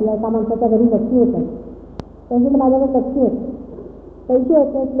सांगितलं की एका माणसाच्या घरी लक्ष्मी येत आहे, त्यांची माझ्याकडे लक्ष्मी येते, पैसे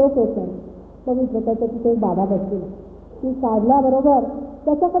येत नाहीत, लोक येत नाही. बघितलं त्याच्या तिथे बाबा बसले, ती काढल्याबरोबर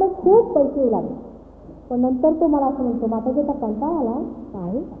त्याच्याकडे खूप पैसे येऊ लागले. पण नंतर तो मला असं म्हणतो, माता त्याचा कंटाळा आला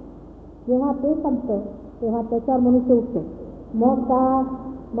आहे. जेव्हा ते संपतं तेव्हा त्याच्यावर मनुष्य उठतो. मग का?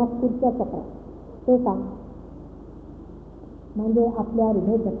 मग पुढच्या चक्रात ते का? म्हणजे आपल्या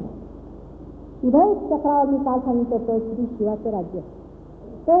हृदय चक्र. हृदय चक्रावर मी काल सांगितलं होतं श्री शिवाचं राज्य.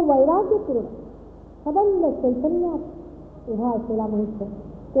 तो वैराग्यपूर्ण संबंध चैतन्यात उभा असलेला मनुष्य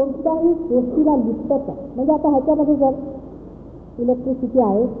कोणत्याही गोष्टीला लिप्तच आहे. म्हणजे आता ह्याच्यामध्ये जर इलेक्ट्रिसिटी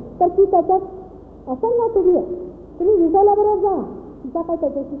आहे तर ती त्याच्यात असं ना तुम्ही विजायल्याबरोबर जा, तिचा काय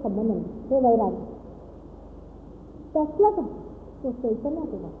त्याच्याशी संबंध नाही. हे वैराग्य कसलं का? तो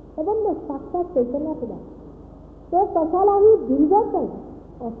चैतन्यात उभा, संबंध साक्षात चैतन्यात उभा. तो कशालाही दिलगत आहे,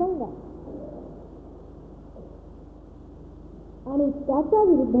 असंग आहे. आणि त्याच्या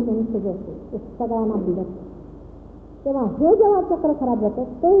विरुद्ध मनुष्य जो असतो तो सगळ्यांना बिघडतो. तेव्हा हे जेव्हा चक्र खराब जातं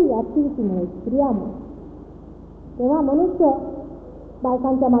ते ॲक्टिव्हिटीमुळे, क्रियामुळे, तेव्हा मनुष्य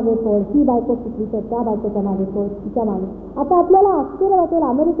बायकांच्या मागे पळ, ही बायको चुकली तर त्या बायकोच्या मागे पळ, तिच्या मागे. आता आपल्याला आश्चर्य वाटेल,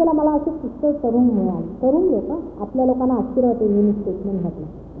 अमेरिकेला मला असे पुस्तक तरुण मिळाले, तरुण लोक, आपल्या लोकांना आश्चर्य वाटेल मी स्टेटमेंट म्हटलं.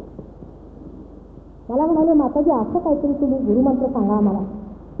 मला म्हणाले, माताजी असं काहीतरी तुम्ही गुरुमंत्र सांगा आम्हाला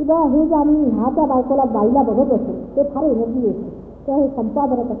की बा हे जे आम्ही ह्या त्या बायकोला बाईला बघत असतो ते फार एनर्जी येते, तर हे संपा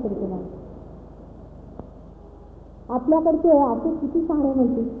बरत असेल तुम्हाला. आपल्याकडचे असे किती शहाणे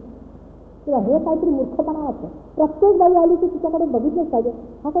म्हणतील किंवा हे काहीतरी मूर्खपणा वाटतं. प्रत्येक बाई आली की तिच्याकडे बघितलंच पाहिजे,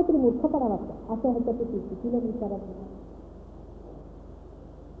 हा काहीतरी मूर्खपणा वाटतं असं ह्याच्यात तिला विचारायचं.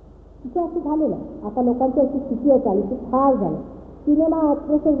 तिचं असं झालेलं आहे. आता लोकांची अशी स्थिती आहे आली की फार झालं. सिनेमा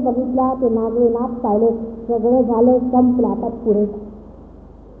ॲक्ट्रेसेस बघितला, ते नागवे नाच पाहिले, सगळं झालं, संपलं. आता पुढे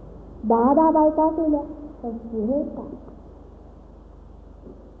 10 बायका केल्या, पण पुढे का?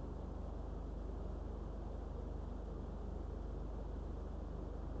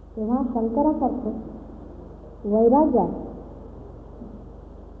 तेव्हा शंकरासारखं वैराग्य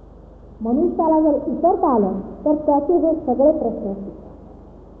मनुष्याला जर उतरता आलं तर त्याचे हे सगळे प्रश्न असतील.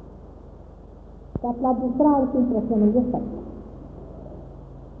 त्यातला दुसरा अंतिम प्रश्न म्हणजे सत्ता.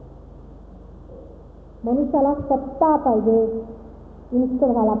 मनुष्याला सत्ता पाहिजे,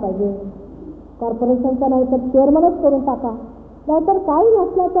 इन्स्टर झाला पाहिजे. कॉर्पोरेशनचा नाही तर चेअरमनच करून टाका, नाहीतर काही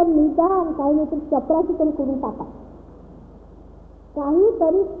नसलं तर निदान काही नाही तर चपराशी तरी करून टाका.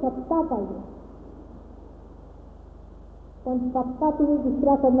 काहीतरी सत्ता पाहिजे. पण सत्ता तुम्ही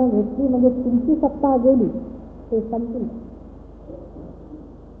दुसऱ्याकडनं घेतली म्हणजे तुमची सत्ता गेली, ते संपली.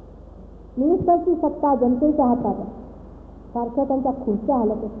 मिनिस्टरची सत्ता जनतेच्या हातात आहे. सारख्या त्यांच्या खुर्च्या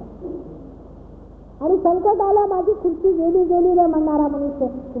हालत असतात. आणि संकट आलं, माझी खुर्ची गेली गेली रे म्हणणारा मनुष्य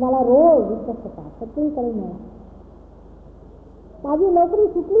तुम्हाला रोज दिसत होता, सगळीकडे मिळाला. माझी नोकरी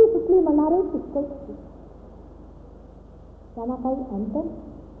सुटली सुटली म्हणणारे पुष्कळ. त्यांना काही अंतर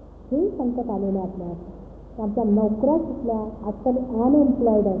हे संकट आलेले आपल्या त्यांच्या नोकऱ्या सुटल्या, आजकाल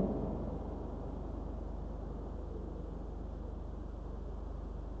अनएम्प्लॉईड आहे.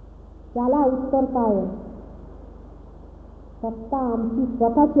 त्याला उत्तर काय आहे? सत्ता आमची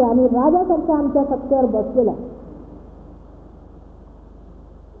स्वतःची आणि राजासारख्या आमच्या सत्तेवर बसलेला.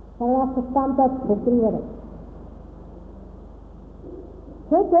 सगळ्या सत्ता आमच्या ठोकरीवर आहे.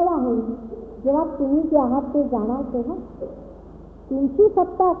 हे केव्हा होईल? जेव्हा तुम्ही जे आहात ते जाणार, तेव्हा तुमची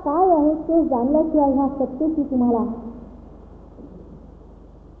सत्ता काय आहे ते जाणल्याशिवाय ह्या सत्तेची तुम्हाला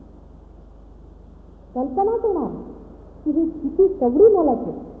कल्पना येणार की ही किती कवडी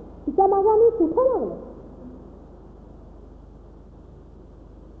मोलाची, तिच्या मागे आम्ही कुठे लागलो.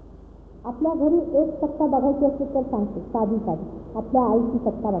 आपल्या घरी एक सत्ता बघायची असते तर सांगते, साधी साधी आपल्या आईची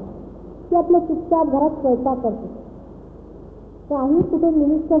सत्ता बघते. ती आपल्या चुपचाप घरात स्वयंपाक करते. काही कुठे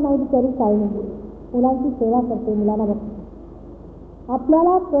मिनिस्टर नाही बिचारी, काही नाही, मुलांची सेवा करते, मुलांना बघते.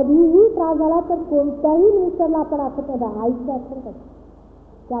 आपल्याला कधीही त्रास झाला तर कोणत्याही मिनिस्टरला आपण आठवत नाही, आईचं आठवण करतो.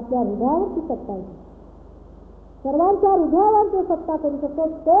 ते आपल्या हृदयावरची सत्ता आहे. सर्वांच्या हृदयावर जो सत्ता करू शकतो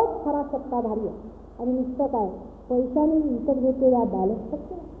तोच खरा सत्ताधारी आहे. आणि नुसतं काय पैशाने विकत घेतलेल्या बॅलन्स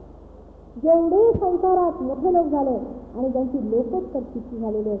सत्ता. जेवढे संसारात मोठे लोक झाले आणि ज्यांची लोकच चर्चिती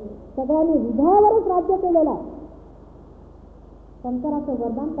झालेली आहे, सगळ्यांनी हृदयावरच राज्य केलेलं आहे. शंकराचं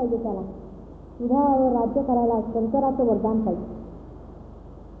वरदान पाहिजे त्याला, हृदयावर राज्य करायला शंकराचं वरदान पाहिजे.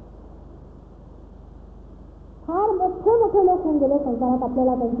 फार मोठे मोठे लोक होऊन गेले संसारात,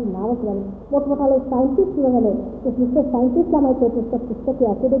 आपल्याला त्यांची नावच झाली. मोठमोठाले सायंटिस्ट सुरू झाले, ते नुसतं सायंटिस्टला माहिती आहे, नुसतं पुस्तकी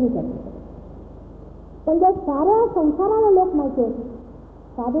अकॅडमिक आहे. पण जे साऱ्या संसाराला लोक माहिती आहेत,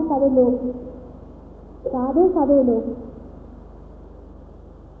 साधे साधे लोक, साधे साधे लोक.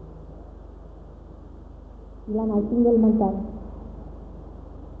 तिला नायटिंगेल म्हणतात,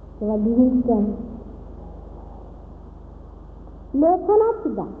 तेव्हा लिव्हिंगस्टन. लेखनात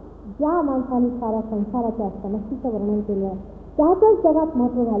सुद्धा ज्या माणसाने साऱ्या संसाराच्या समस्येचं वर्णन केलं आहे त्यातच जगात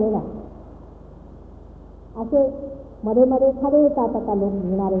महत्व झालेलं आहे. असे मध्ये मध्ये एखादे येतात आता लोक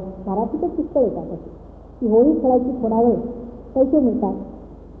लिहिणारे, मराठीतच पुस्तक येतात असे की होळी खेळायची, थोडा वेळ पैसे मिळतात,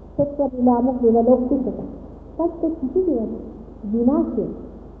 शेतकरीला अमुक लिहिलं, लोक खुश होतात. पण ते किती दिवस विनाश केले.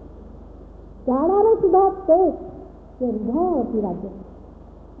 जाणारे सुद्धा तेच ते हृदयावरती राज्य.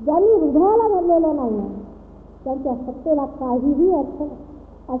 ज्यांनी हृदयाला धरलेलं नाही त्यांच्या सत्तेला काहीही अर्थ नाही.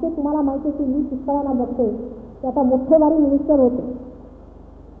 असे तुम्हाला माहिती आहे की मी पुस्तकांना बघते की आता मोठेवारी मिनिस्टर होते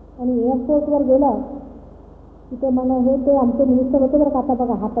आणि एअरपोर्टवर गेलं की ते म्हणा हे ते आमचे मिनिस्टर होते बरं का, आता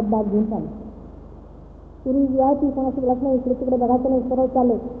बघा हातात बॅग घेऊन चालले. पूर्वी VIP कोणाशी बोलत नाही, इकडे तिकडे बघायचं नाही, सरळ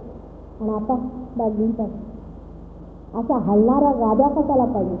चालले, आणि आता बॅग घेऊन चालले. अशा हलणाऱ्या गाद्या कशाला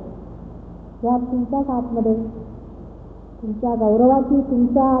पाहिजे? या तुमच्याच आतमध्ये तुमच्या गौरवाची,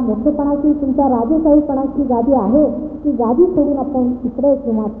 तुमच्या मोठेपणाची, तुमच्या राजेशाहीपणाची गादी आहे. ती गादी सोडून आपण इकडे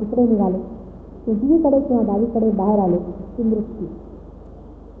किंवा तिकडे निघालो, उजवीकडे किंवा डावीकडे बाहेर आलो ती मृत्यू.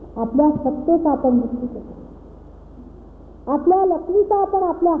 आपल्या सत्तेचा आपण मृत्यू करतो, आपल्या लक्ष्मीचा आपण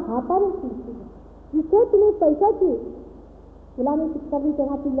आपल्या हाताने मृत्यू करतो. जिथे तुम्ही पैशाची फुलाने चिकटवली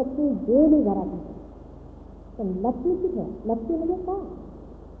तेव्हा ती लक्ष्मी गेली घरात. पण लक्ष्मीची ठेवा. लक्ष्मी म्हणजे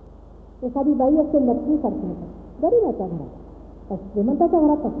काय? एखादी बाई असते लक्ष्मीसारखी होतं, गरीबाच्या घरात, श्रीमंताच्या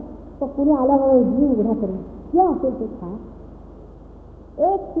घरात असते, तर कुणी आल्यावर जीव उघडा करून जे असेल ते खा.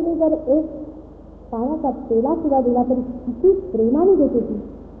 एक तिने जर एक पाण्याचा पेला सुद्धा दिला तरी किती प्रेमाने देते ती.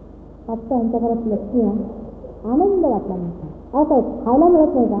 फक्त यांच्या घरात लक्ष्मी आहे, आनंद वाटला म्हणतात. अहो काय खायला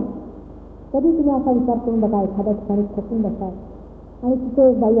मिळत नाही का? कधी तुम्ही असा विचार करून बघा, एखाद्या ठिकाणी थकून बसताय आणि तिथे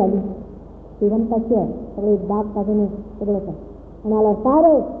एक बाई आली, श्रीमंताची आहे, सगळे दाग टाकून सगळंच आहे, आणि आला काय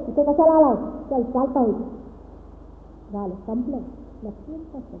रे तिथे कशाला आला, चल चालता होईल, झालं संपलं. लक्ष्मीच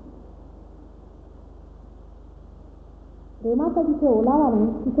कसं प्रेमाचा जिथे ओलावा नाही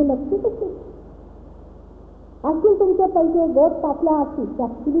तिथे लक्ष्मीच असते. असतील तुमचे पैसे गोट टाकल्या असतील, त्या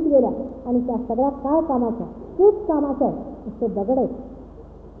चुलीत गेल्या आणि त्या सगळ्या काय कामाच्या, खूप कामाच्या नुसते दगड आहेत.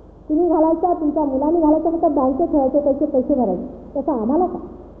 तुम्ही घालायचा, तुमच्या मुलांनी घालायचं, फक्त बँकेत ठेवायचे, पैसे भरायचे, त्याचा आम्हाला काय?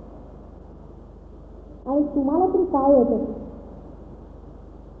 आणि तुम्हाला तरी काय येतं?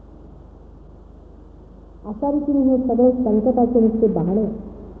 अशा रीतीने हे सगळे संकटाचे नुसते बहाणे.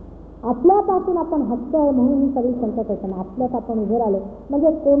 आपल्यापासून आपण हटतोय म्हणून ही सगळी संकट येतं. आपल्यात आपण उभे राहिलो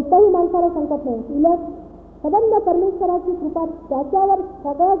म्हणजे कोणत्याही माणसाला संकट नाही. उलट सबंध परमेश्वराची कृपा त्याच्यावर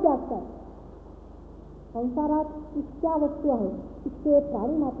सगळ्यात जास्त आहे. संसारात इतक्या वस्तू आहेत, इतके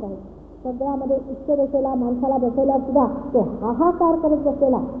प्राणी मात्र आहेत, सगळ्यामध्ये इतके बसलेला माणसाला बसलेला सुद्धा तो हाहाकार करत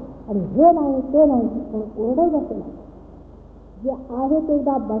बसलेला आणि हे नाही ते नाही पण ओरडत बसलेला. जे आहे ते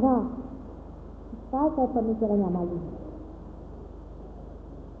एकदा बघा काय काय परमेश्वराने आम्हाला.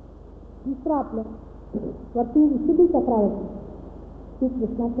 दुसरं आपलं वरती विशुद्धी चक्रावरती श्री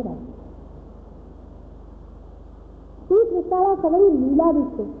कृष्णाचे राज. श्री कृष्णाला सगळी लीला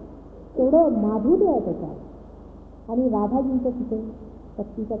दिसते, एवढं माधुर्य आहे त्याच्यात. आणि राधाजींचं तिथे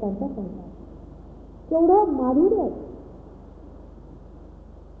शक्तीचा त्यांचा संसार, केवढं माधुर्य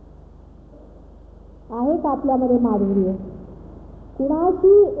आहे का आपल्यामध्ये माधुर्य.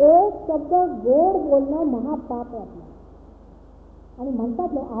 कुणाशी एक शब्द गोड बोलणं महापाप आहे आपलं. आणि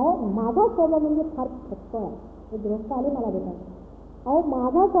म्हणतात अहो माझा स्वभाव म्हणजे फार फटकळ आहे. हे गृहस्थ आले मला भेटायला, अहो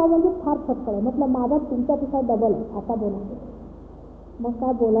माझा स्वभाव म्हणजे फार फटकळ आहे. म्हटलं माझा तुमच्यापेक्षा डबल आहे, आता बोला. मग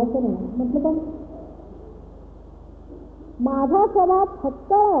काय बोलायचं नाही. म्हटलं पण माझा स्वभाव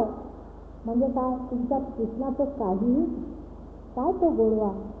फटकळ आहे म्हणजे काय, तुमच्या कृष्णाचं काहीही काय तो गोडवा,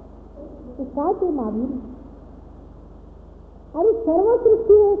 ते काय ते माधुर्य. आणि सर्व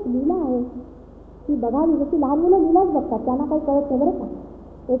सृष्टी एक लीला आहे ती बघावी. जशी लहान मुलं लीलाच बघतात, त्यांना काही कळत नाही बरं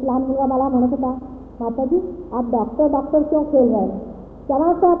का. एक लहान मुलगा मला म्हणत होता, माताजी आप डॉक्टर क्यों खेळ रहे. त्याला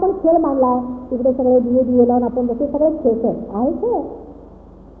असं आपण खेळ मांडलाय, तिकडे सगळे दिवे लावून आपण जसे सगळे खेळतोय आहे खेळ.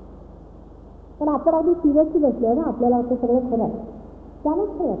 पण आपण अगदी सिरियसली बसलोय ना, आपल्याला असं सगळं खरं आहे.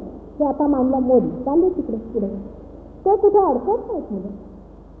 त्यालाच खेळ ते आता मांडलं मोदी चालले तिकडे पुढे, ते कुठे अडकत नाहीत मुलं.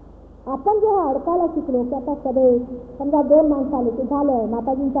 आपण जेव्हा अडकायला शिकलो की आता सगळे समजा 2 माणसं आले ते झालं,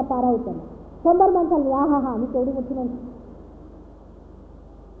 माताजींचा पारा उचलला, 100 माणसं आली, हा मी तेवढी मोठी माणसं.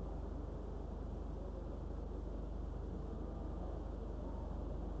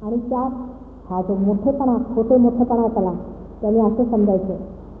 आणि त्यात हा जो मोठेपणा, खोटे मोठेपणा त्याला त्याने असं समजायचं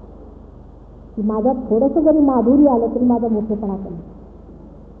की माझ्यात थोडंसं जरी माधुर्य आलं तरी माझा मोठेपणा कमी.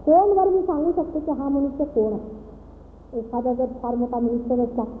 कोणवर मी सांगू शकते की हा मनुष्य कोण आहे. एखादा जर फार मोठा मिनिस्टर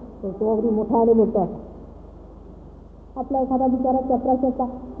असला तर तो अगदी मोठ्याने बोलतो असा. आपला एखादा बिचारा चपराशी असला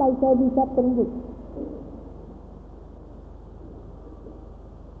काही दिवसात करून देतो.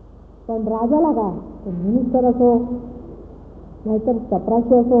 पण राजाला काय, तो मिनिस्टर असो नाहीतर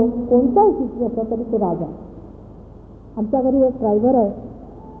चपराशी असो, कोणताही शिक्षक असला तरी तो राजा. आमच्या घरी एक ड्रायव्हर आहे,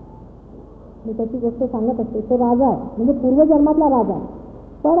 मी त्याची गोष्ट सांगत असते. तो राजा आहे म्हणजे पूर्वजन्मातला राजा आहे.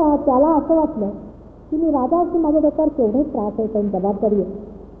 पण त्याला असं वाटलं की मी राजा असून माझ्या डोक्यावर केवढे त्रास आहे, पण जबाबदारी आहे,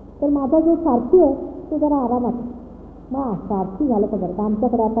 तर माझा जो सारथी आहे तो जरा आरामात. मग सारथी झालं का बरं का,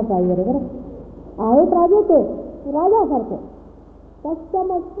 आमच्याकडे आता ड्रायव्हर आहे बरं, आहेत राजे ते राजासारखं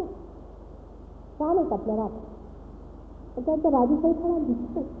त्याच्यामध्ये छान आहेत आपल्या राज. तर त्यांचं राजशाहीपणा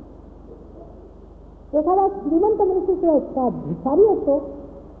दिसतो. एखादा श्रीमंत मनुष्य इतका भिकारी असतो,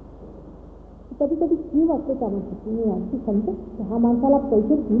 कधी कधी कीव असते त्या माणसाची. मी आणखी समजतो हा माणसाला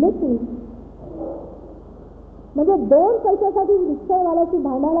पैसे दिलेच नाही, म्हणजे 2 पैशासाठी रिक्षावाल्याची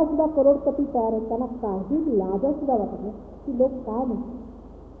भांडायला सुद्धा करोडपती तयार आहेत. त्यांना काही लाजा सुद्धा वाटत नाही की लोक काय म्हणतात.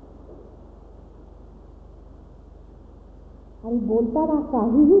 आणि बोलताना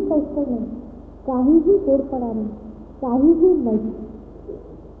काहीही कौशल नाही, काहीही गोडपणा नाही, काहीही नाही,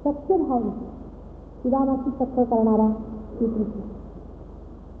 सत्य भाव नाही. सुदामाची सख्य करणारा श्रीकृष्ण,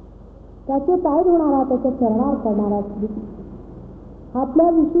 त्याचे पाय धुणारा, त्याच्या चरणावर करणारा श्रीकृष्ण आपल्या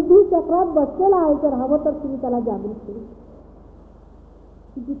विशुद्धी चक्रात बसलेला आहे. जर हवं तर तुम्ही त्याला जागृत करू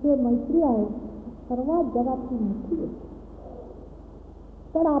की जिथे मैत्री आहे सर्वात जगातली मोठी आहे.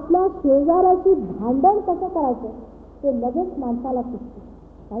 पण आपल्या शेजाऱ्याची भांडण कसं करायचं ते लगेच माणसाला सुचतं.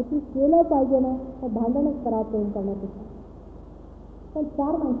 काहीतरी केलं पाहिजे ना तर भांडणच करा प्रेम करण्यापेक्षा. पण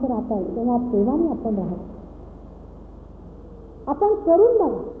 4 माणसं राहतात तेव्हा प्रेमाने आपण राहतो. आपण करून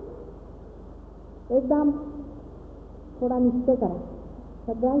बघा, एकदम थोडा निश्चय करा,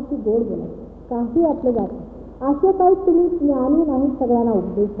 सगळ्यांची गोड बोला, काही आपलं जातं. असे काही तुम्ही ज्ञानी नाही सगळ्यांना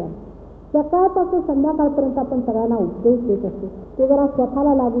उपदेश द्या. सकाळपासून संध्याकाळपर्यंत आपण सगळ्यांना उपदेश देत असतो. ते जरा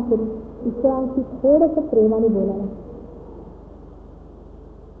स्वतःला लागू करून इतरांशी थोडंसं प्रेमाने बोलायला.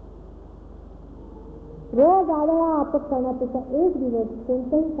 रोज आदळा आपत करण्यापेक्षा एक दिवस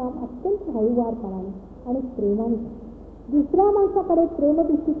कोणतंही काम अत्यंत हळूवारपणाने आणि प्रेमाने दुसऱ्या माणसाकडे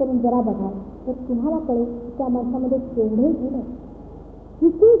प्रेमदृष्टी करून जरा बघा तर तुम्हाला कळेल त्या माणसामध्ये केवढे गुण आहे,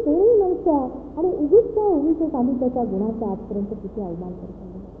 किती गुणी माणसं आहे. आणि उगीच आम्ही त्याच्या गुणाचा आजपर्यंत किती अवमान करतो.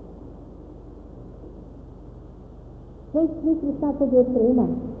 हे श्रीकृष्णाचं जे प्रेम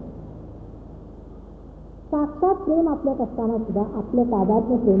आहे, साक्षात प्रेम आपल्यात असताना सुद्धा आपल्या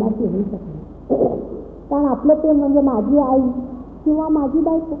तादात्म्य प्रेमाची होऊ शकते. कारण आपलं प्रेम म्हणजे माझी आई किंवा माझी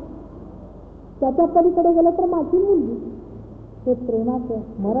बायको. त्याच्या पलीकडे गेलं तर माझी मुलगी. हे प्रेमाचं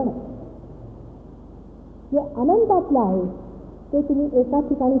मरण आहे. जे अनंतातलं आहे ते तुम्ही एका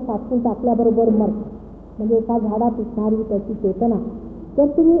ठिकाणी साचून टाकल्याबरोबर मरतं. म्हणजे एका झाडात उठणारी त्याची चेतना जर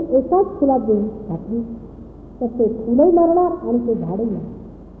तुम्ही एकाच फुलात देऊन घातली तर ते फुलही मरणार आणि ते झाडही मरणार.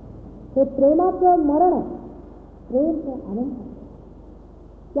 हे प्रेमाचं मरण आहे. प्रेम हे अनंत आहे.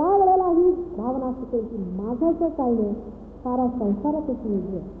 त्या वेळेला ही भावना सुचेल की माझं काही नाही, सारा संसारातच मी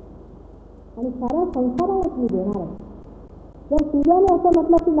आहे आणि साऱ्या संसारालाच मी देणार आहे. जर सूर्याने असं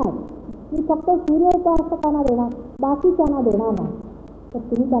म्हटलं की नाही, मी फक्त सूर्योपासकांना देणार, बाकीच्यांना देणार नाही, तर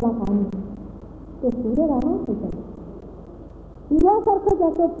तुम्ही त्याला काय म्हणता? ते सूर्य राहणार नाही. सूर्यासारखं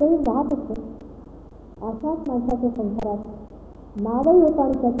ज्याचं प्रेम वाहत असतं अशाच माणसाच्या संसारात नावही होतं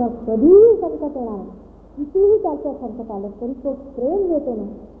आणि त्याचा कधीही संकट येणार नाही. कितीही त्याचं संकट आलं तरी तो प्रेम देतो ना,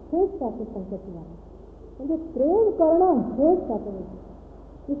 हेच त्याचं संकट येणार. म्हणजे प्रेम करणं हेच त्याचं होतं.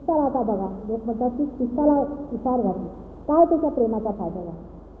 ख्रिस्ताला आता बघा, लोक म्हणतात की ख्रिस्ताला कुसार घातलं, काय त्याच्या प्रेमाचा फायदा झाला?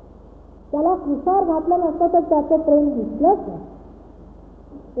 त्याला कुसार घातलं नसतं तर त्याचं प्रेम दिसलंच नाही.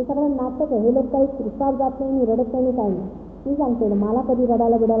 हे सगळं नाटक आहे. हे लोक काही कुसार जात नाही, मी रडत नाही, काही नाही. मी सांगते ना, मला कधी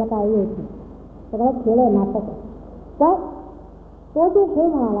रडायला बिडायला काही होत नाही. सगळं खेळ आहे, नाटक आहे. तर तो जे हे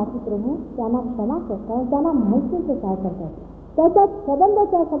म्हणाला की प्रभू त्यांना क्षमा कर, कारण त्यांना माहिती ते काय करतात. त्याच्या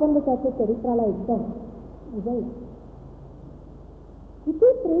संबंध त्याच्या चरित्राला एकदम उजळला.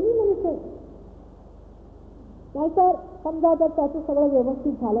 किती प्रेमी मनुष्य आहे. नाहीतर समजा जर त्याचं सगळं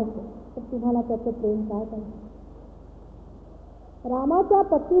व्यवस्थित झालं असतं तर तुम्हाला त्याचं प्रेम काय पाहिजे? रामाच्या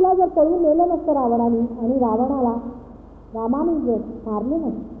पत्नीला जर पळून नेलं नसतं रावणाने आणि रामाने जर मारले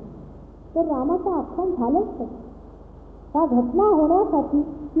नसतं तर रामाचं आख्यान झालं असतं. त्या घटना होण्यासाठी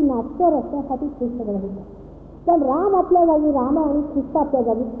ती नाट्य रचण्यासाठी ते सगळं होतं. पण राम आपल्या जागी राम आणि ख्रिस्त आपल्या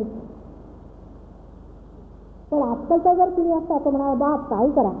जागी ख्रिस्त. पण आजकालचा जर तुम्ही असता तर म्हणाला बाप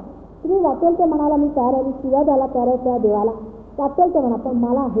काही करा, तुम्ही वाटेल ते म्हणाला मी तयार आहे, शिव्या द्यायला तयार आहे त्या देवाला, वाटेल ते म्हणा, पण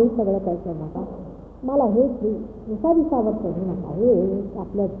मला हे सगळं काय करू नका, मला हे दिवसावर करू नका. हे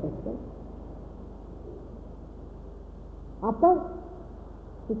आपल्याच असतं. आपण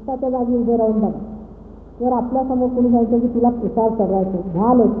ख्रिस्ताच्या जागी उभे राहून बघा. जर आपल्यासमोर कोणी सांगितलं की तुला कुसार चढवायचं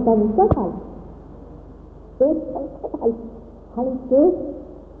झालं, तुला विकत आलं, तेच संकट आलं आणि ते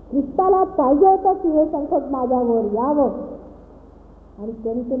ख्रिस्ताला पाहिजे होतं की हे संकट माझ्यावर यावं आणि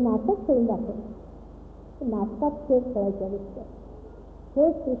त्यांनी ते नाटक खेळून दाखवलं. नाटकात खेळ खेळायच्या व्यक्ती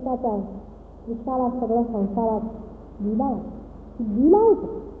हेच ख्रिस्ताचं आहे. ख्रिस्ताला सगळं संसारात लीला होतं,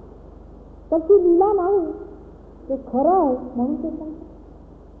 तर ती लीला नाही, ते खरं आहे म्हणून ते सांगतात.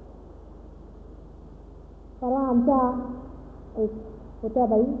 कारण आमच्या एक होत्या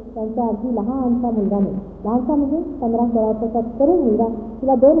बाई, त्यांच्या अगदी लहानसा मुलगा नाही, लहानसा म्हणजे 15-16 वर्षाचा तरुण मुलगा.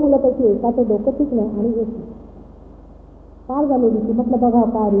 तिला 2 मुलांपैकी एकाचं डोकं ठीक नाही आणि एक फार झालेली ती. म्हटलं बघा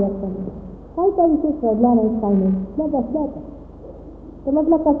काय रिॲक्शन, काही त्या विशेष रडल्या नाही, काही नाही, मग बसल्या होत्या. तर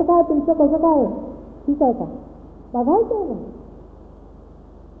म्हटलं कसं काय तुमचं, कसं काय ठीक आहे का, बघायचं आहे ना.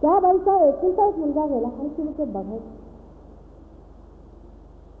 त्या बाईचा एकुलता एक मुलगा गेला आणि तिने ते बघायचं.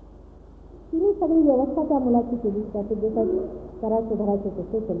 तिने सगळी व्यवस्था त्या मुलाची केली, त्याचे जे काही करायचे धरायचे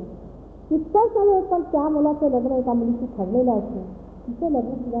ते केलं. तितकंच नव्हे पण त्या मुलाचं लग्न एका मुलीशी ठरलेलं असतं, तिचं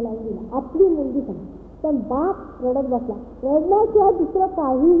लग्न सुद्धा लावून दिलं, आपली मुलगी समजा. पण बाप रडत बसला. रडण्याशिवाय दुसरं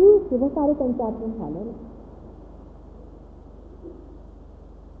काहीही शुभकार्य त्यांच्या हातून झालं नाही.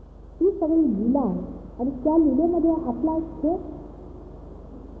 ही सगळी लीला आहे आणि त्या लीलेमध्ये आपला खेळ.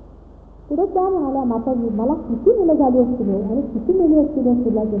 पुढे त्या म्हणाल्या माताजी मला किती मुलं झाली असतील आणि किती मुली असतील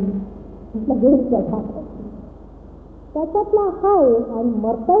तुला जन्म. म्हटलं गेल त्याच्यातला हा आहे आणि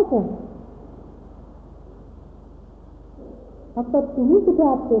मरताय कोण, फक्त तुम्ही कुठे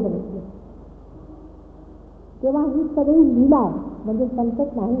आहात ते बघितले. तेव्हा ही सगळी लीला आहे, म्हणजे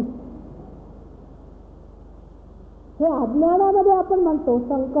संकट नाही. हे अज्ञानामध्ये आपण म्हणतो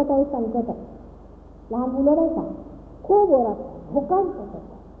संकट आहे, संकट आहे. लहान मुलं नाही का खूप ओरडतात, भोकान करतात.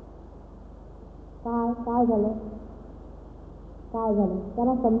 काय झालं, काय झालं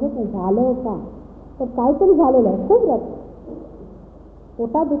त्यांना समजत नाही. झालं का तर काहीतरी झालेलं आहे, खूप रक्त,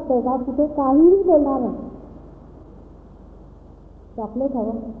 पोटात दुखतंय का, कुठे काहीही बोलणार नाही. चॉकलेट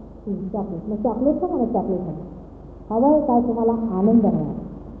हवं, चॉकलेट, मग चॉकलेट का मला चॉकलेट हवं आहे काय, तुम्हाला आनंद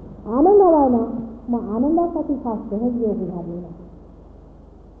हवा, आनंद हवा ना, मग आनंदासाठी हा सहज योग उभारलेला.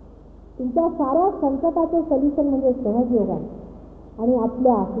 तुमच्या साऱ्या संकटाचे सोल्युशन म्हणजे सहज योग आहे. आणि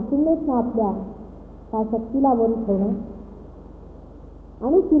आपल्या कुटुंबातनं आपल्या त्या शक्तीला वर ठेवणं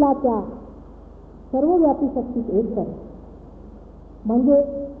आणि तिला त्या सर्वव्यापी शक्तीत एक करा. म्हणजे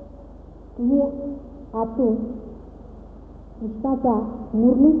तुम्ही आतून कृष्णाच्या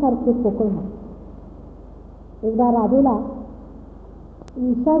मुरलीसारखे पोकळ व्हा. एकदा राधेला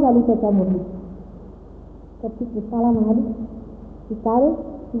ईर्षा झाली त्याच्या मुरली, तर ती कृष्णाला म्हणाली की काय रे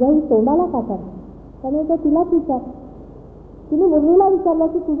तुझ्या ही तोंडाला का कर, त्यामुळे तर तिलाच विचार. तिने मुरलीला विचारलं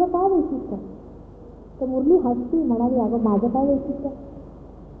की तुझं काय वैशिष्ट्य. तर मुरली हसती म्हणाली अगं माझं काय वैशिष्ट्य,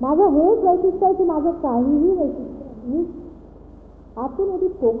 माझं हेच वैशिष्ट्य आहे की माझं काहीही वैशिष्ट्य मी आतून एवढी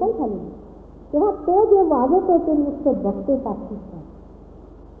कोकण झाली. तेव्हा तो जे वाजत होते नुसतं बघते साक्षीच.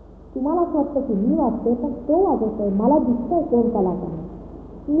 तुम्हाला असं वाटतं की मी वाचते पण तो वाजवतोय, मला दिसतंय कोण कलाकार.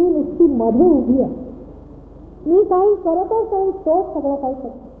 मी नुसती मध्ये उभी आहे, मी काही करतच नाही, तोच सगळं काही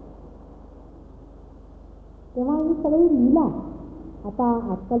करतो. तेव्हा ही सगळी लीला. आता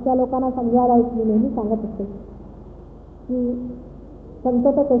आजकालच्या लोकांना समजायला मी नेहमी सांगत असते की संत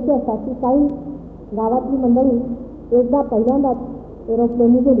तर कशी असतात की काही गावातली मंडळी एकदा पहिल्यांदाच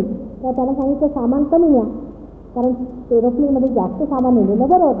एरोप्लेनने गेली तर त्याला सांगितलं सामान कमी न्या, कारण एरोप्लेनमध्ये जास्त सामान नेलेलं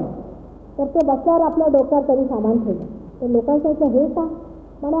बरोबर नाही. तर ते बसल्यावर आपल्या डोक्यावर तरी सामान ठेवलं. तर लोकांचं हे का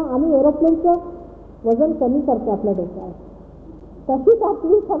म्हणा आम्ही एरोप्लेनचं वजन कमी करतो आपल्या डोक्यावर. तशीच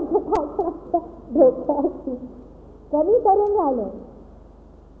आपली संकट डोक्यावरची कमी करून राहिलं.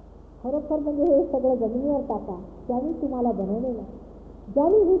 खरोखर म्हणजे हे सगळं जमिनीवर टाका, ज्यांनी तुम्हाला बनवलेलं,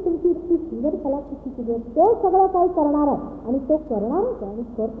 ज्यांनी ही तुमची इतकी सुंदर कलाकृती केली तो सगळं काही करणार आहे आणि तो करणारच आहे आणि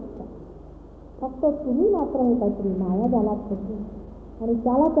करतो. फक्त तुम्ही मात्र हे काहीतरी माया द्यायला ठेवली आणि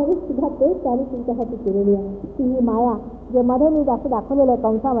त्याला तरी सुद्धा तेच त्याने तुमच्यासाठी केलेली आहे. की ही माया जे मध्ये मी जास्त दाखवलेलं आहे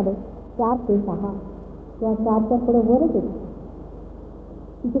कंसामध्ये 4 ते 6 किंवा 4च्या पुढे वरच येते,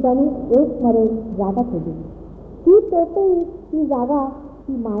 तिथे त्यांनी एक मध्ये जागा ठेवली. ती पेटई ती जागा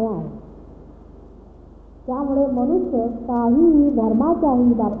ती माया आहे. त्यामुळे मनुष्य काहीही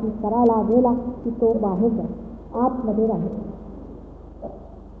धर्माच्याही बाबतीत करायला गेला की तो बाहेर जातो, आतमध्ये राहतो.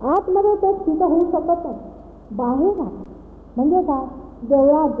 आतमध्ये तो स्थित होऊ शकत नाही, बाहेर राहतो. म्हणजे काय,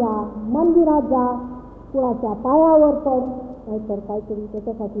 देवळात जा, मंदिरात जा, कुणाच्या पायावर पड, नाहीतर काहीतरी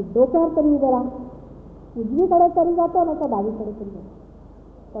त्याच्यासाठी डोक्यावर तरी उभे राहा. उजवीकडे तरी जातो ना तर डावीकडे तरी जातो,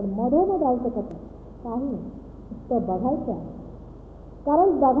 पण मध्ये जाऊ शकत नाही. काही नाही, नुसतं बघायचं आहे.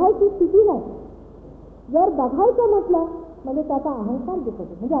 कारण बघायची स्थिती नाही. जर बघायचं म्हटलं म्हणजे त्याचा अहंकार दुखतो.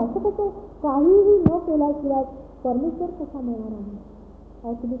 म्हणजे असं कसं काहीही न केल्याशिवाय परमेश्वर कसा मिळणार आहे.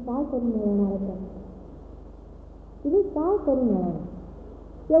 अहो तुम्ही काय करून मिळवणार आहे, तुम्ही काय करून मिळवणार.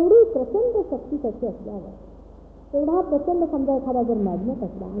 एवढी प्रचंड शक्ती त्याची असल्यावर, एवढा प्रचंड समजा एखादा जर मॅग्नेट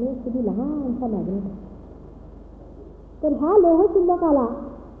असला आणि तुम्ही लहानसा मॅग्नेट असला तर ह्या लोहचुंबकाला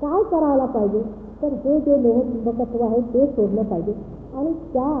काय करायला पाहिजे, तर हे जे लोहचुंबकत्व आहे ते सोडलं पाहिजे आणि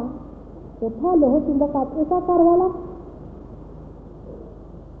त्या मोठ्या लोहचुंबकात एका कारवाला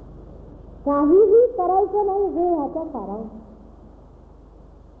काहीही करायचं नाही हे ह्याचा सारांश.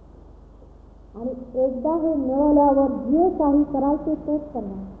 आणि एकदा हे मिळवल्यावर जे काही करायचे तेच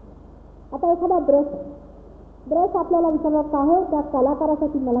करणार. आता एखादा ब्रश आपल्याला विचारला का हो त्या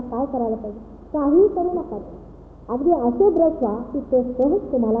कलाकारासाठी मला काय करायला पाहिजे, काही करू नका. अगदी असे ब्रश व्हा की ते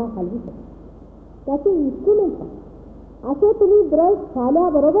सहज तुम्हाला हलवू शकतो. त्याचे इन्स्ट्रुमेंट असे तुम्ही ब्रश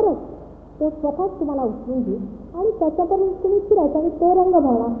झाल्याबरोबरच तो स्वतःच तुम्हाला उचलून घेईल आणि त्याच्यापर्यंत तुम्ही फिरायचं आणि तो रंग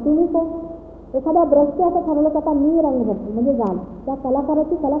भरणार. तुम्ही कोण, एखाद्या ब्रशचे असं ठरवलं की आता मी रंग भरतो म्हणजे झालं, त्या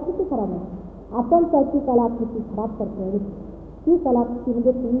कलाकाराची कलाकृती खराब आहे. आपण त्याची कलाकृती खराब करतो. ती कलाकृती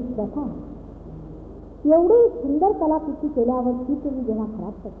म्हणजे तुम्ही स्वतः. एवढी सुंदर कलाकृती केल्यावर ती तुम्ही जेव्हा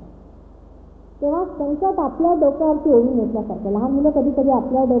खराब करता तेव्हा संकट आपल्या डोक्यावरती ओढून घेतल्यासारखं. लहान मुलं कधी कधी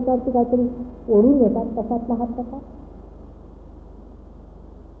आपल्या डोक्यावरती काहीतरी ओढून घेतात, कशातला हात कसा.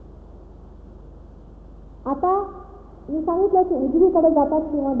 आता मी सांगितलं की उजवीकडे जातात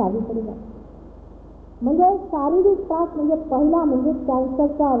किंवा डावीकडे जातात. म्हणजे शारीरिक त्रास म्हणजे पहिला म्हणजे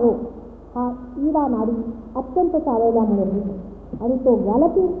कॅन्सरचा रोग हा इरा नाडी अत्यंत चालवल्यामुळे होतो आणि तो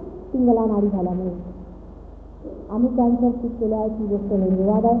गॅलपिंग पिंगला नाडी झाल्यामुळे. आम्ही कॅन्सर ठीक केलं आहे ती गोष्ट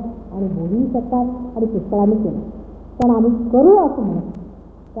निर्विवाद आहे आणि बोलूही शकतात आणि पुष्कळाने केलं, पण आम्ही करू असं म्हणत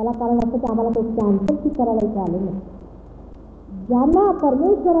त्याला कारण असं की आम्हाला तो कॅन्सर ठीक करायला इथे आले नाही. ज्यांना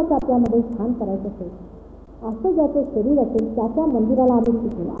परमेश्वराचं आपल्यामध्ये स्थान करायचं असेल, असं ज्याचं शरीर असेल त्याच्या मंदिराला आम्ही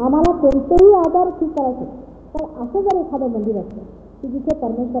शिकवलं. आम्हाला कोणतेही आजार ठीक करायचे, पण असं जर एखादं मंदिर असतं की जिथे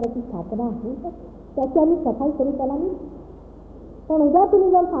परमेश्वराची स्थापना होईल तर त्याची आम्ही सफाई करू त्याला नाही. पण उद्या तुम्ही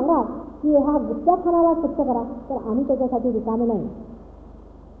जर सांगा की हा गुप्ताखानाला स्वच्छ करा तर आम्ही त्याच्यासाठी रिकामे नाही.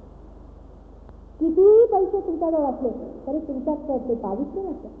 कितीही पैसे तुमच्याजवळ असले तरी तुमच्यात ते पावित्र्य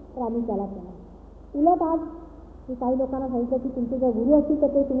नसतं तर आम्ही त्याला केला. उलट आज मी काही लोकांना सांगितलं की तुमचे जर गुरु असतील तर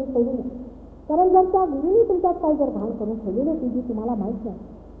ते तुम्ही सोडू नये, कारण जर त्या गुरुनी तुमच्यात काही जर घाण करून ठेवलेली होती जी तुम्हाला माहीत नाही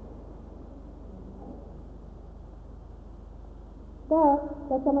तर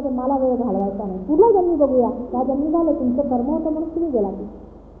त्याच्यामध्ये मला वेळ घालवायचा नाही. पुढल्या जन्मी बघूया, त्या जन्मी झालं तुमचं कर्म होतं म्हणून तुम्ही गेला.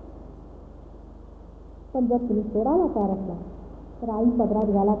 पण जर तुम्ही सोडायला तयार असला तर आई पदरात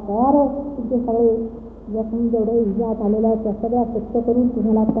घ्यायला तयार आहे. तुमचे सगळे जखमी जेवढे विजयात आलेल्या आहेत त्या सगळ्या स्वच्छ करून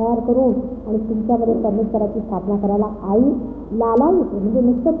तुम्हाला तयार करून आणि तुमच्यामध्ये परमेश्वराची स्थापना करायला आई लाला येते. म्हणजे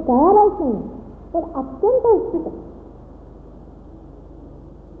नुसतं तयारच नाही पण अत्यंत उत्सुक आहे.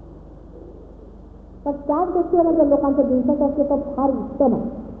 तर त्याच गोष्टीमध्ये लोकांचं दिवसात असले तर फार उत्तम आहे.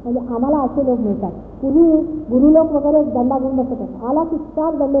 म्हणजे आम्हाला असे लोक मिळतात. पूर्वी गुरुलोक वगैरे दंडा घेऊन बसत असतात. आला की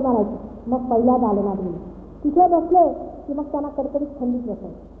 4 दंडे मारायचे, मग पहिला दालनात गेले. तिथे बसले की मग त्यांना कडकडीत थंडीत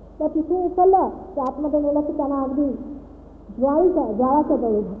बसायचं. तर तिथे उचललं की आतमध्ये नेलं की त्यांना अगदी ज्वाळाच्या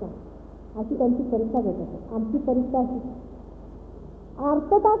जवळ होतात. अशी त्यांची परीक्षा घेत असतात. आमची परीक्षा अशी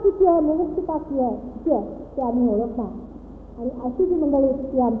आर्तता किती आहे, मुमुक्षुता किती आहे ते आम्ही ओळखणार. आणि अशी जी मंडळी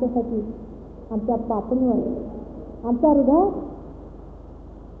ती आमच्यासाठी आमच्या पापणीवर आमच्या हृदय.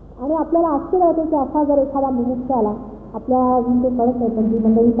 आणि आपल्याला आश्चर्य होते की असा जर एखादा मुमुक्ष आला आपल्या ते कळत नाही, पण जी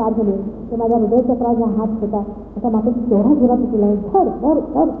मंडळी पार झाली ते माझ्या हृदयचक्राचा हात होता आता मात्र तेवढा जोरात उठला धड धड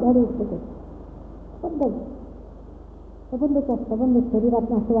धड धड उठते. सबंध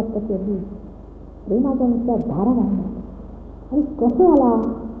शरीरात असं वाटतं की अगदी प्रेमाच्या नुसत्या धारा वाहणार. आणि कसं आला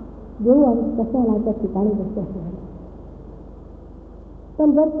देऊ आणि कसं आला त्या ठिकाणी बसतो असं झालं.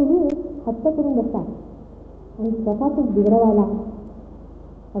 पण जर तुम्ही हट्ट करून बसता आणि स्वतःच बिघडवायला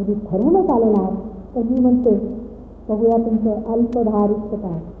अगदी ठरवूनच आलेला आहात तर मी म्हणते बघूया तुमचं अल्पधारित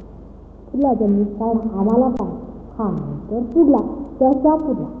काय पुढल्या जन्मी. कारण आम्हाला काय हा तर पुढला त्याच्या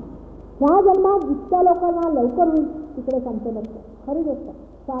पुढला ह्या जन्मात जितक्या लोकांना लवकर होईल तिकडेच आमचं लक्ष. खरी गोष्ट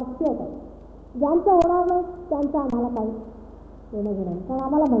सारखी आहे. ज्यांचं होणार नाही त्यांचं आम्हाला काही देणं घेणं नाही. कारण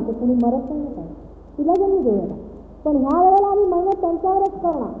आम्हाला माहिती कुणी मरत नाही काय तिला जन्मी देऊया. पण ह्या वेळेला आम्ही मेहनत त्यांच्यावरच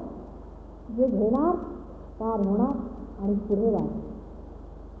करणार जे घेणार पार होणार आणि पुढे जाणार.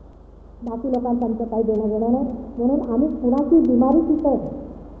 बाकी लोकांचं आमचं काही देणं घेणं नाही. म्हणून आम्ही कुणाची बिमारी शिकत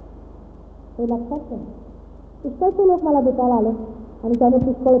हे लक्षात ठेवा. पुष्कळचे लोक मला भेटायला आले आणि त्याने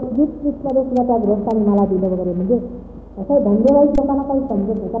पुष्कळ मध्ये सुद्धा त्या गृहस्थांनी मला दिलं वगैरे. म्हणजे असं धंदेवाईक लोकांना काही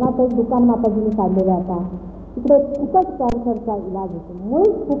समजत नाही. त्यांना ते दुकान माताजीने काढलेलं आता तिकडे फुकट कॅन्सरचा इलाज होतो.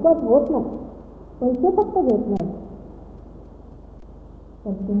 मुळीच फुकट होत नाही, पैसे फक्त घेत नाही.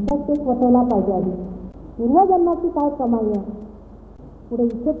 पण तुमचाच एक वटवला पाहिजे आधी पूर्वजन्माची काय कमाई आहे,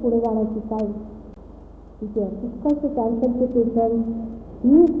 पुढे जाण्याची काय. ठीक आहे पुष्कळचे कॅन्सरचे पेशंट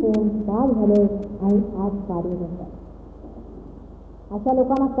ही फोन बाद झाले आणि आज कार्य करतात. अशा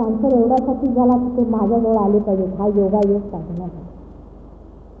लोकांना कॅन्सर एवढ्यासाठी झाला की ते माझ्याजवळ आले पाहिजे. हा योगायोग साधण्यासाठी.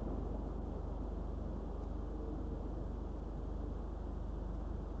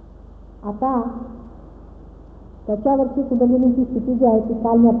 आता त्याच्यावरची कुंडलिनीची स्थिती जी आहे ती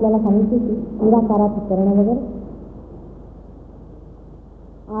काल मी आपल्याला सांगितली की निराकारात करणं वगैरे.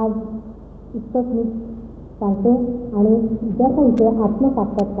 आज इतकंच मी सांगते आणि उद्याचा विषय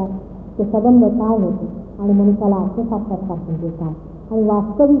आत्मसाक्षात्कार. ते संबंध काय होते आणि मनुष्याला आत्मसाक्षात्कार म्हणजे काय आणि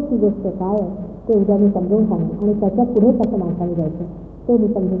वास्तविक ती गोष्ट काय आहे ते उद्या मी समजून सांगेन. आणि त्याच्या पुढे कसं माणसाने जायचं ते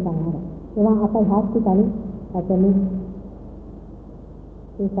मी समजून सांगणार आहे. तेव्हा आता ह्याच ठिकाणी त्याचं मी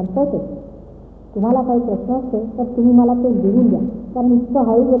ते संपवते. तुम्हाला काही प्रश्न असते तर तुम्ही मला ते लिहून द्या. कारण इतकं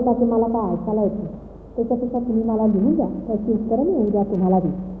हळू येतात की मला काय ऐकायला येत नाही. त्याच्यापेक्षा तुम्ही मला लिहून द्या. त्याची उत्तरं मी उद्या तुम्हाला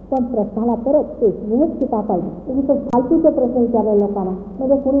देईन. पण प्रश्नाला परत तेच विमुक्तता पाहिजे. तुम्ही तर फालतूचे प्रश्न विचारले लोकांना.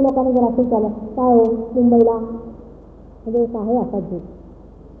 म्हणजे कोणी लोकांनी जर असं विचारलं काय हो मुंबईला म्हणजे एक आहे असा झोप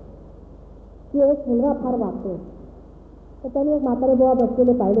की एक मुलगा फार वागतो. तर त्यांनी एक म्हातारे बुवा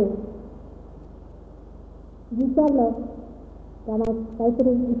बसलेले पाहिले. विचारलं त्यांना काहीतरी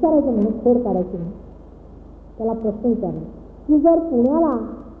विचारायचं म्हणून खोड काढायची म्हणून त्याला प्रश्न विचारला की जर पुण्याला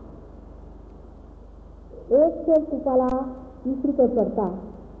 1 शेर तुपाला 20 रुपये पडतात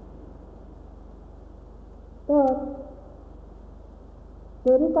तर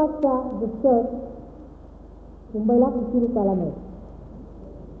शेरिकाच्या दुष्कर मुंबईला किती रुपयाला मिळेल.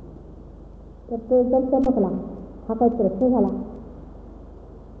 तर तो एकदम चमकला. हा काही प्रश्न झाला.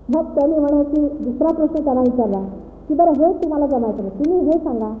 मग त्यांनी म्हणे की दुसरा प्रश्न त्यांना विचारला की बरं हे तुम्हाला जमायचं नाही. तुम्ही हे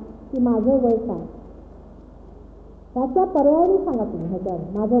सांगा की माझं वय काय. त्याच्या पर्यायाने सांगा तुम्ही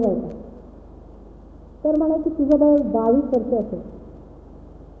ह्याच्यावर माझं वय काय. तर म्हणे की तुझं वय 22 वर्ष असेल.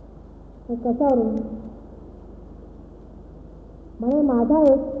 कशावरून म्हणे माझा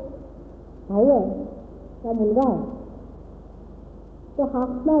एक भाऊ आहे त्या मुलगा आहे तो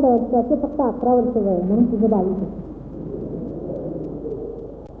हाफ मॅड आहे त्याचे फक्त 11 वर्ष वय म्हणून तुझं 22 आहे.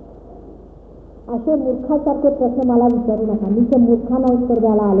 असे मूर्खासारखे प्रश्न मला विचारू नका. मी ते मूर्खांना उत्तर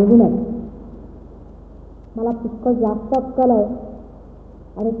द्यायला आलेली नाही. मला पुष्कळ जास्त अक्कल आहे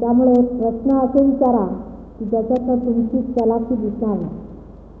आणि त्यामुळे प्रश्न असे विचारा की ज्याच्यातनं तुमची चलाकी दिसणार नाही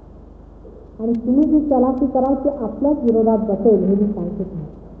आणि तुम्ही जी चलाकी कराल ती आपल्याच विरोधात बसेल हे मी सांगते.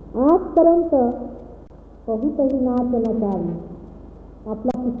 आजपर्यंत बहुतही नाच नचावी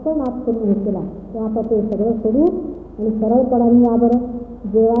आपला पुष्कळ नाच करून घेतलेला. तेव्हा आता ते सगळं सोडून आणि सरळपणाने या बरं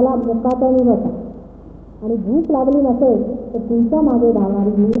जेवायला मुकाट्याने बसा. आणि भूक लागली नसेल तर तुमच्या मागे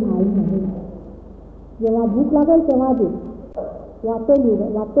धावणारी मी आई नाही. जेव्हा भूक लागेल तेव्हा दे,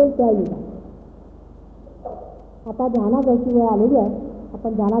 वाटेल त्या युगा. आता ध्यानात जायची वेळ आलेली आहे.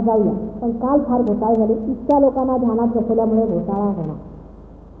 आपण ध्यानात जाऊया. पण काल फार घोटाळे झाले. इतक्या लोकांना ध्यानात बसवल्यामुळे घोटाळा होणार.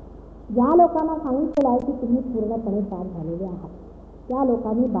 ज्या लोकांना सांगितलेलं आहे की तुम्ही पूर्णपणे पार झालेले आहात त्या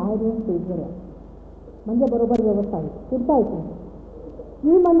लोकांनी बाहेर येऊन स्टेजवर या, म्हणजे बरोबर व्यवस्था होईल. पुढचा ऐकून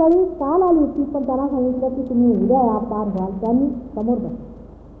ही मंडळी काल आली होती पण त्यांना सांगितलं की तुम्ही उद्या या, पार व्हाल. त्यांनी समोर बस.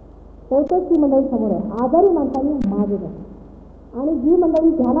 बहुतेक ती मंडळी समोर आहे. आजारी माणसांनी मागे बस. आणि जी मंडळी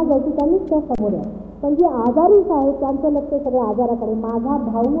ध्यानात जायची त्यांनीच त्या समोर आहे. पण जी आजारीच आहे त्यांचं लक्ष सगळं आजाराकडे. माझा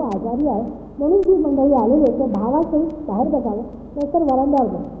भाऊ आजारी आहे म्हणून जी मंडळी आलेली आहे त्या भावासहित बाहेर बसावं, नाहीतर वरांड्यावर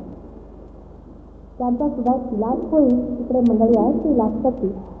बस. त्यांचा सुद्धा इलाज होईल. तिकडे मंडळी आहेत ती इलाज करतील.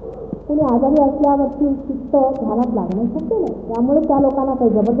 कोणी आजारी असल्यावरती चित्त ध्यानात लागणं शक्य नाही. त्यामुळे त्या लोकांना काही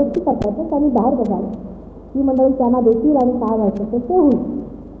जबरदस्ती करतात तर त्यांनी बाहेर बसावं. ही मंडळी त्यांना देतील आणि काय व्हायचं ते होईल.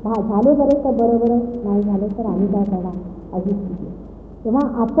 झाले बरे तर बरं, नाही झाले तर आम्ही काय करणार अशी स्थिती. तेव्हा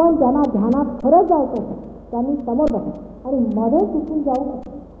आपण ज्यांना ध्यानात खरंच जायचं होतं त्यांनी समोर बसा आणि मध्ये चुकून जाऊ नका.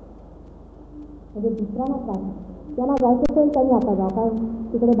 म्हणजे दुसऱ्यांना काय त्यांना जायचं असेल त्यांनी आता जाऊ. कारण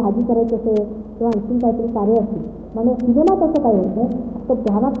तिकडे भाजी करायची असेल किंवा आणखी काहीतरी कार्य असतील. म्हणजे सिनेमा तसं काही होत नाही. तर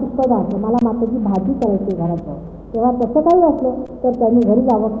ध्यानात पुष्कळ जायचं. मला माताची भाजी करायची घरात जाऊ. तेव्हा तसं काही असलं तर त्यांनी घरी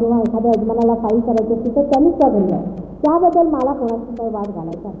जावं किंवा एखाद्या यजमानाला काही करायचं असेल तर त्यांनीच त्या घरी जावं. त्याबद्दल मला कोणाची काही वाद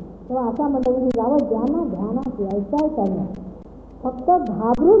घालायचा. तेव्हा अशा मंडळींनी जावं ज्यांना ध्यानात यायचं आहे त्यांना. फक्त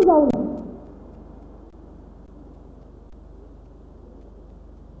घाबरून जाऊ नये.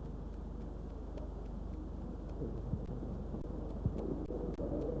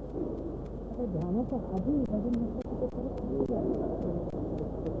 ध्यानाच्या आधी भजन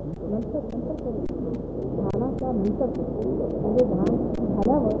नंतर करू. ध्यानाच्या नंतर म्हणजे ध्यान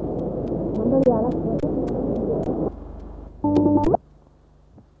झाल्यावर मंडळी याला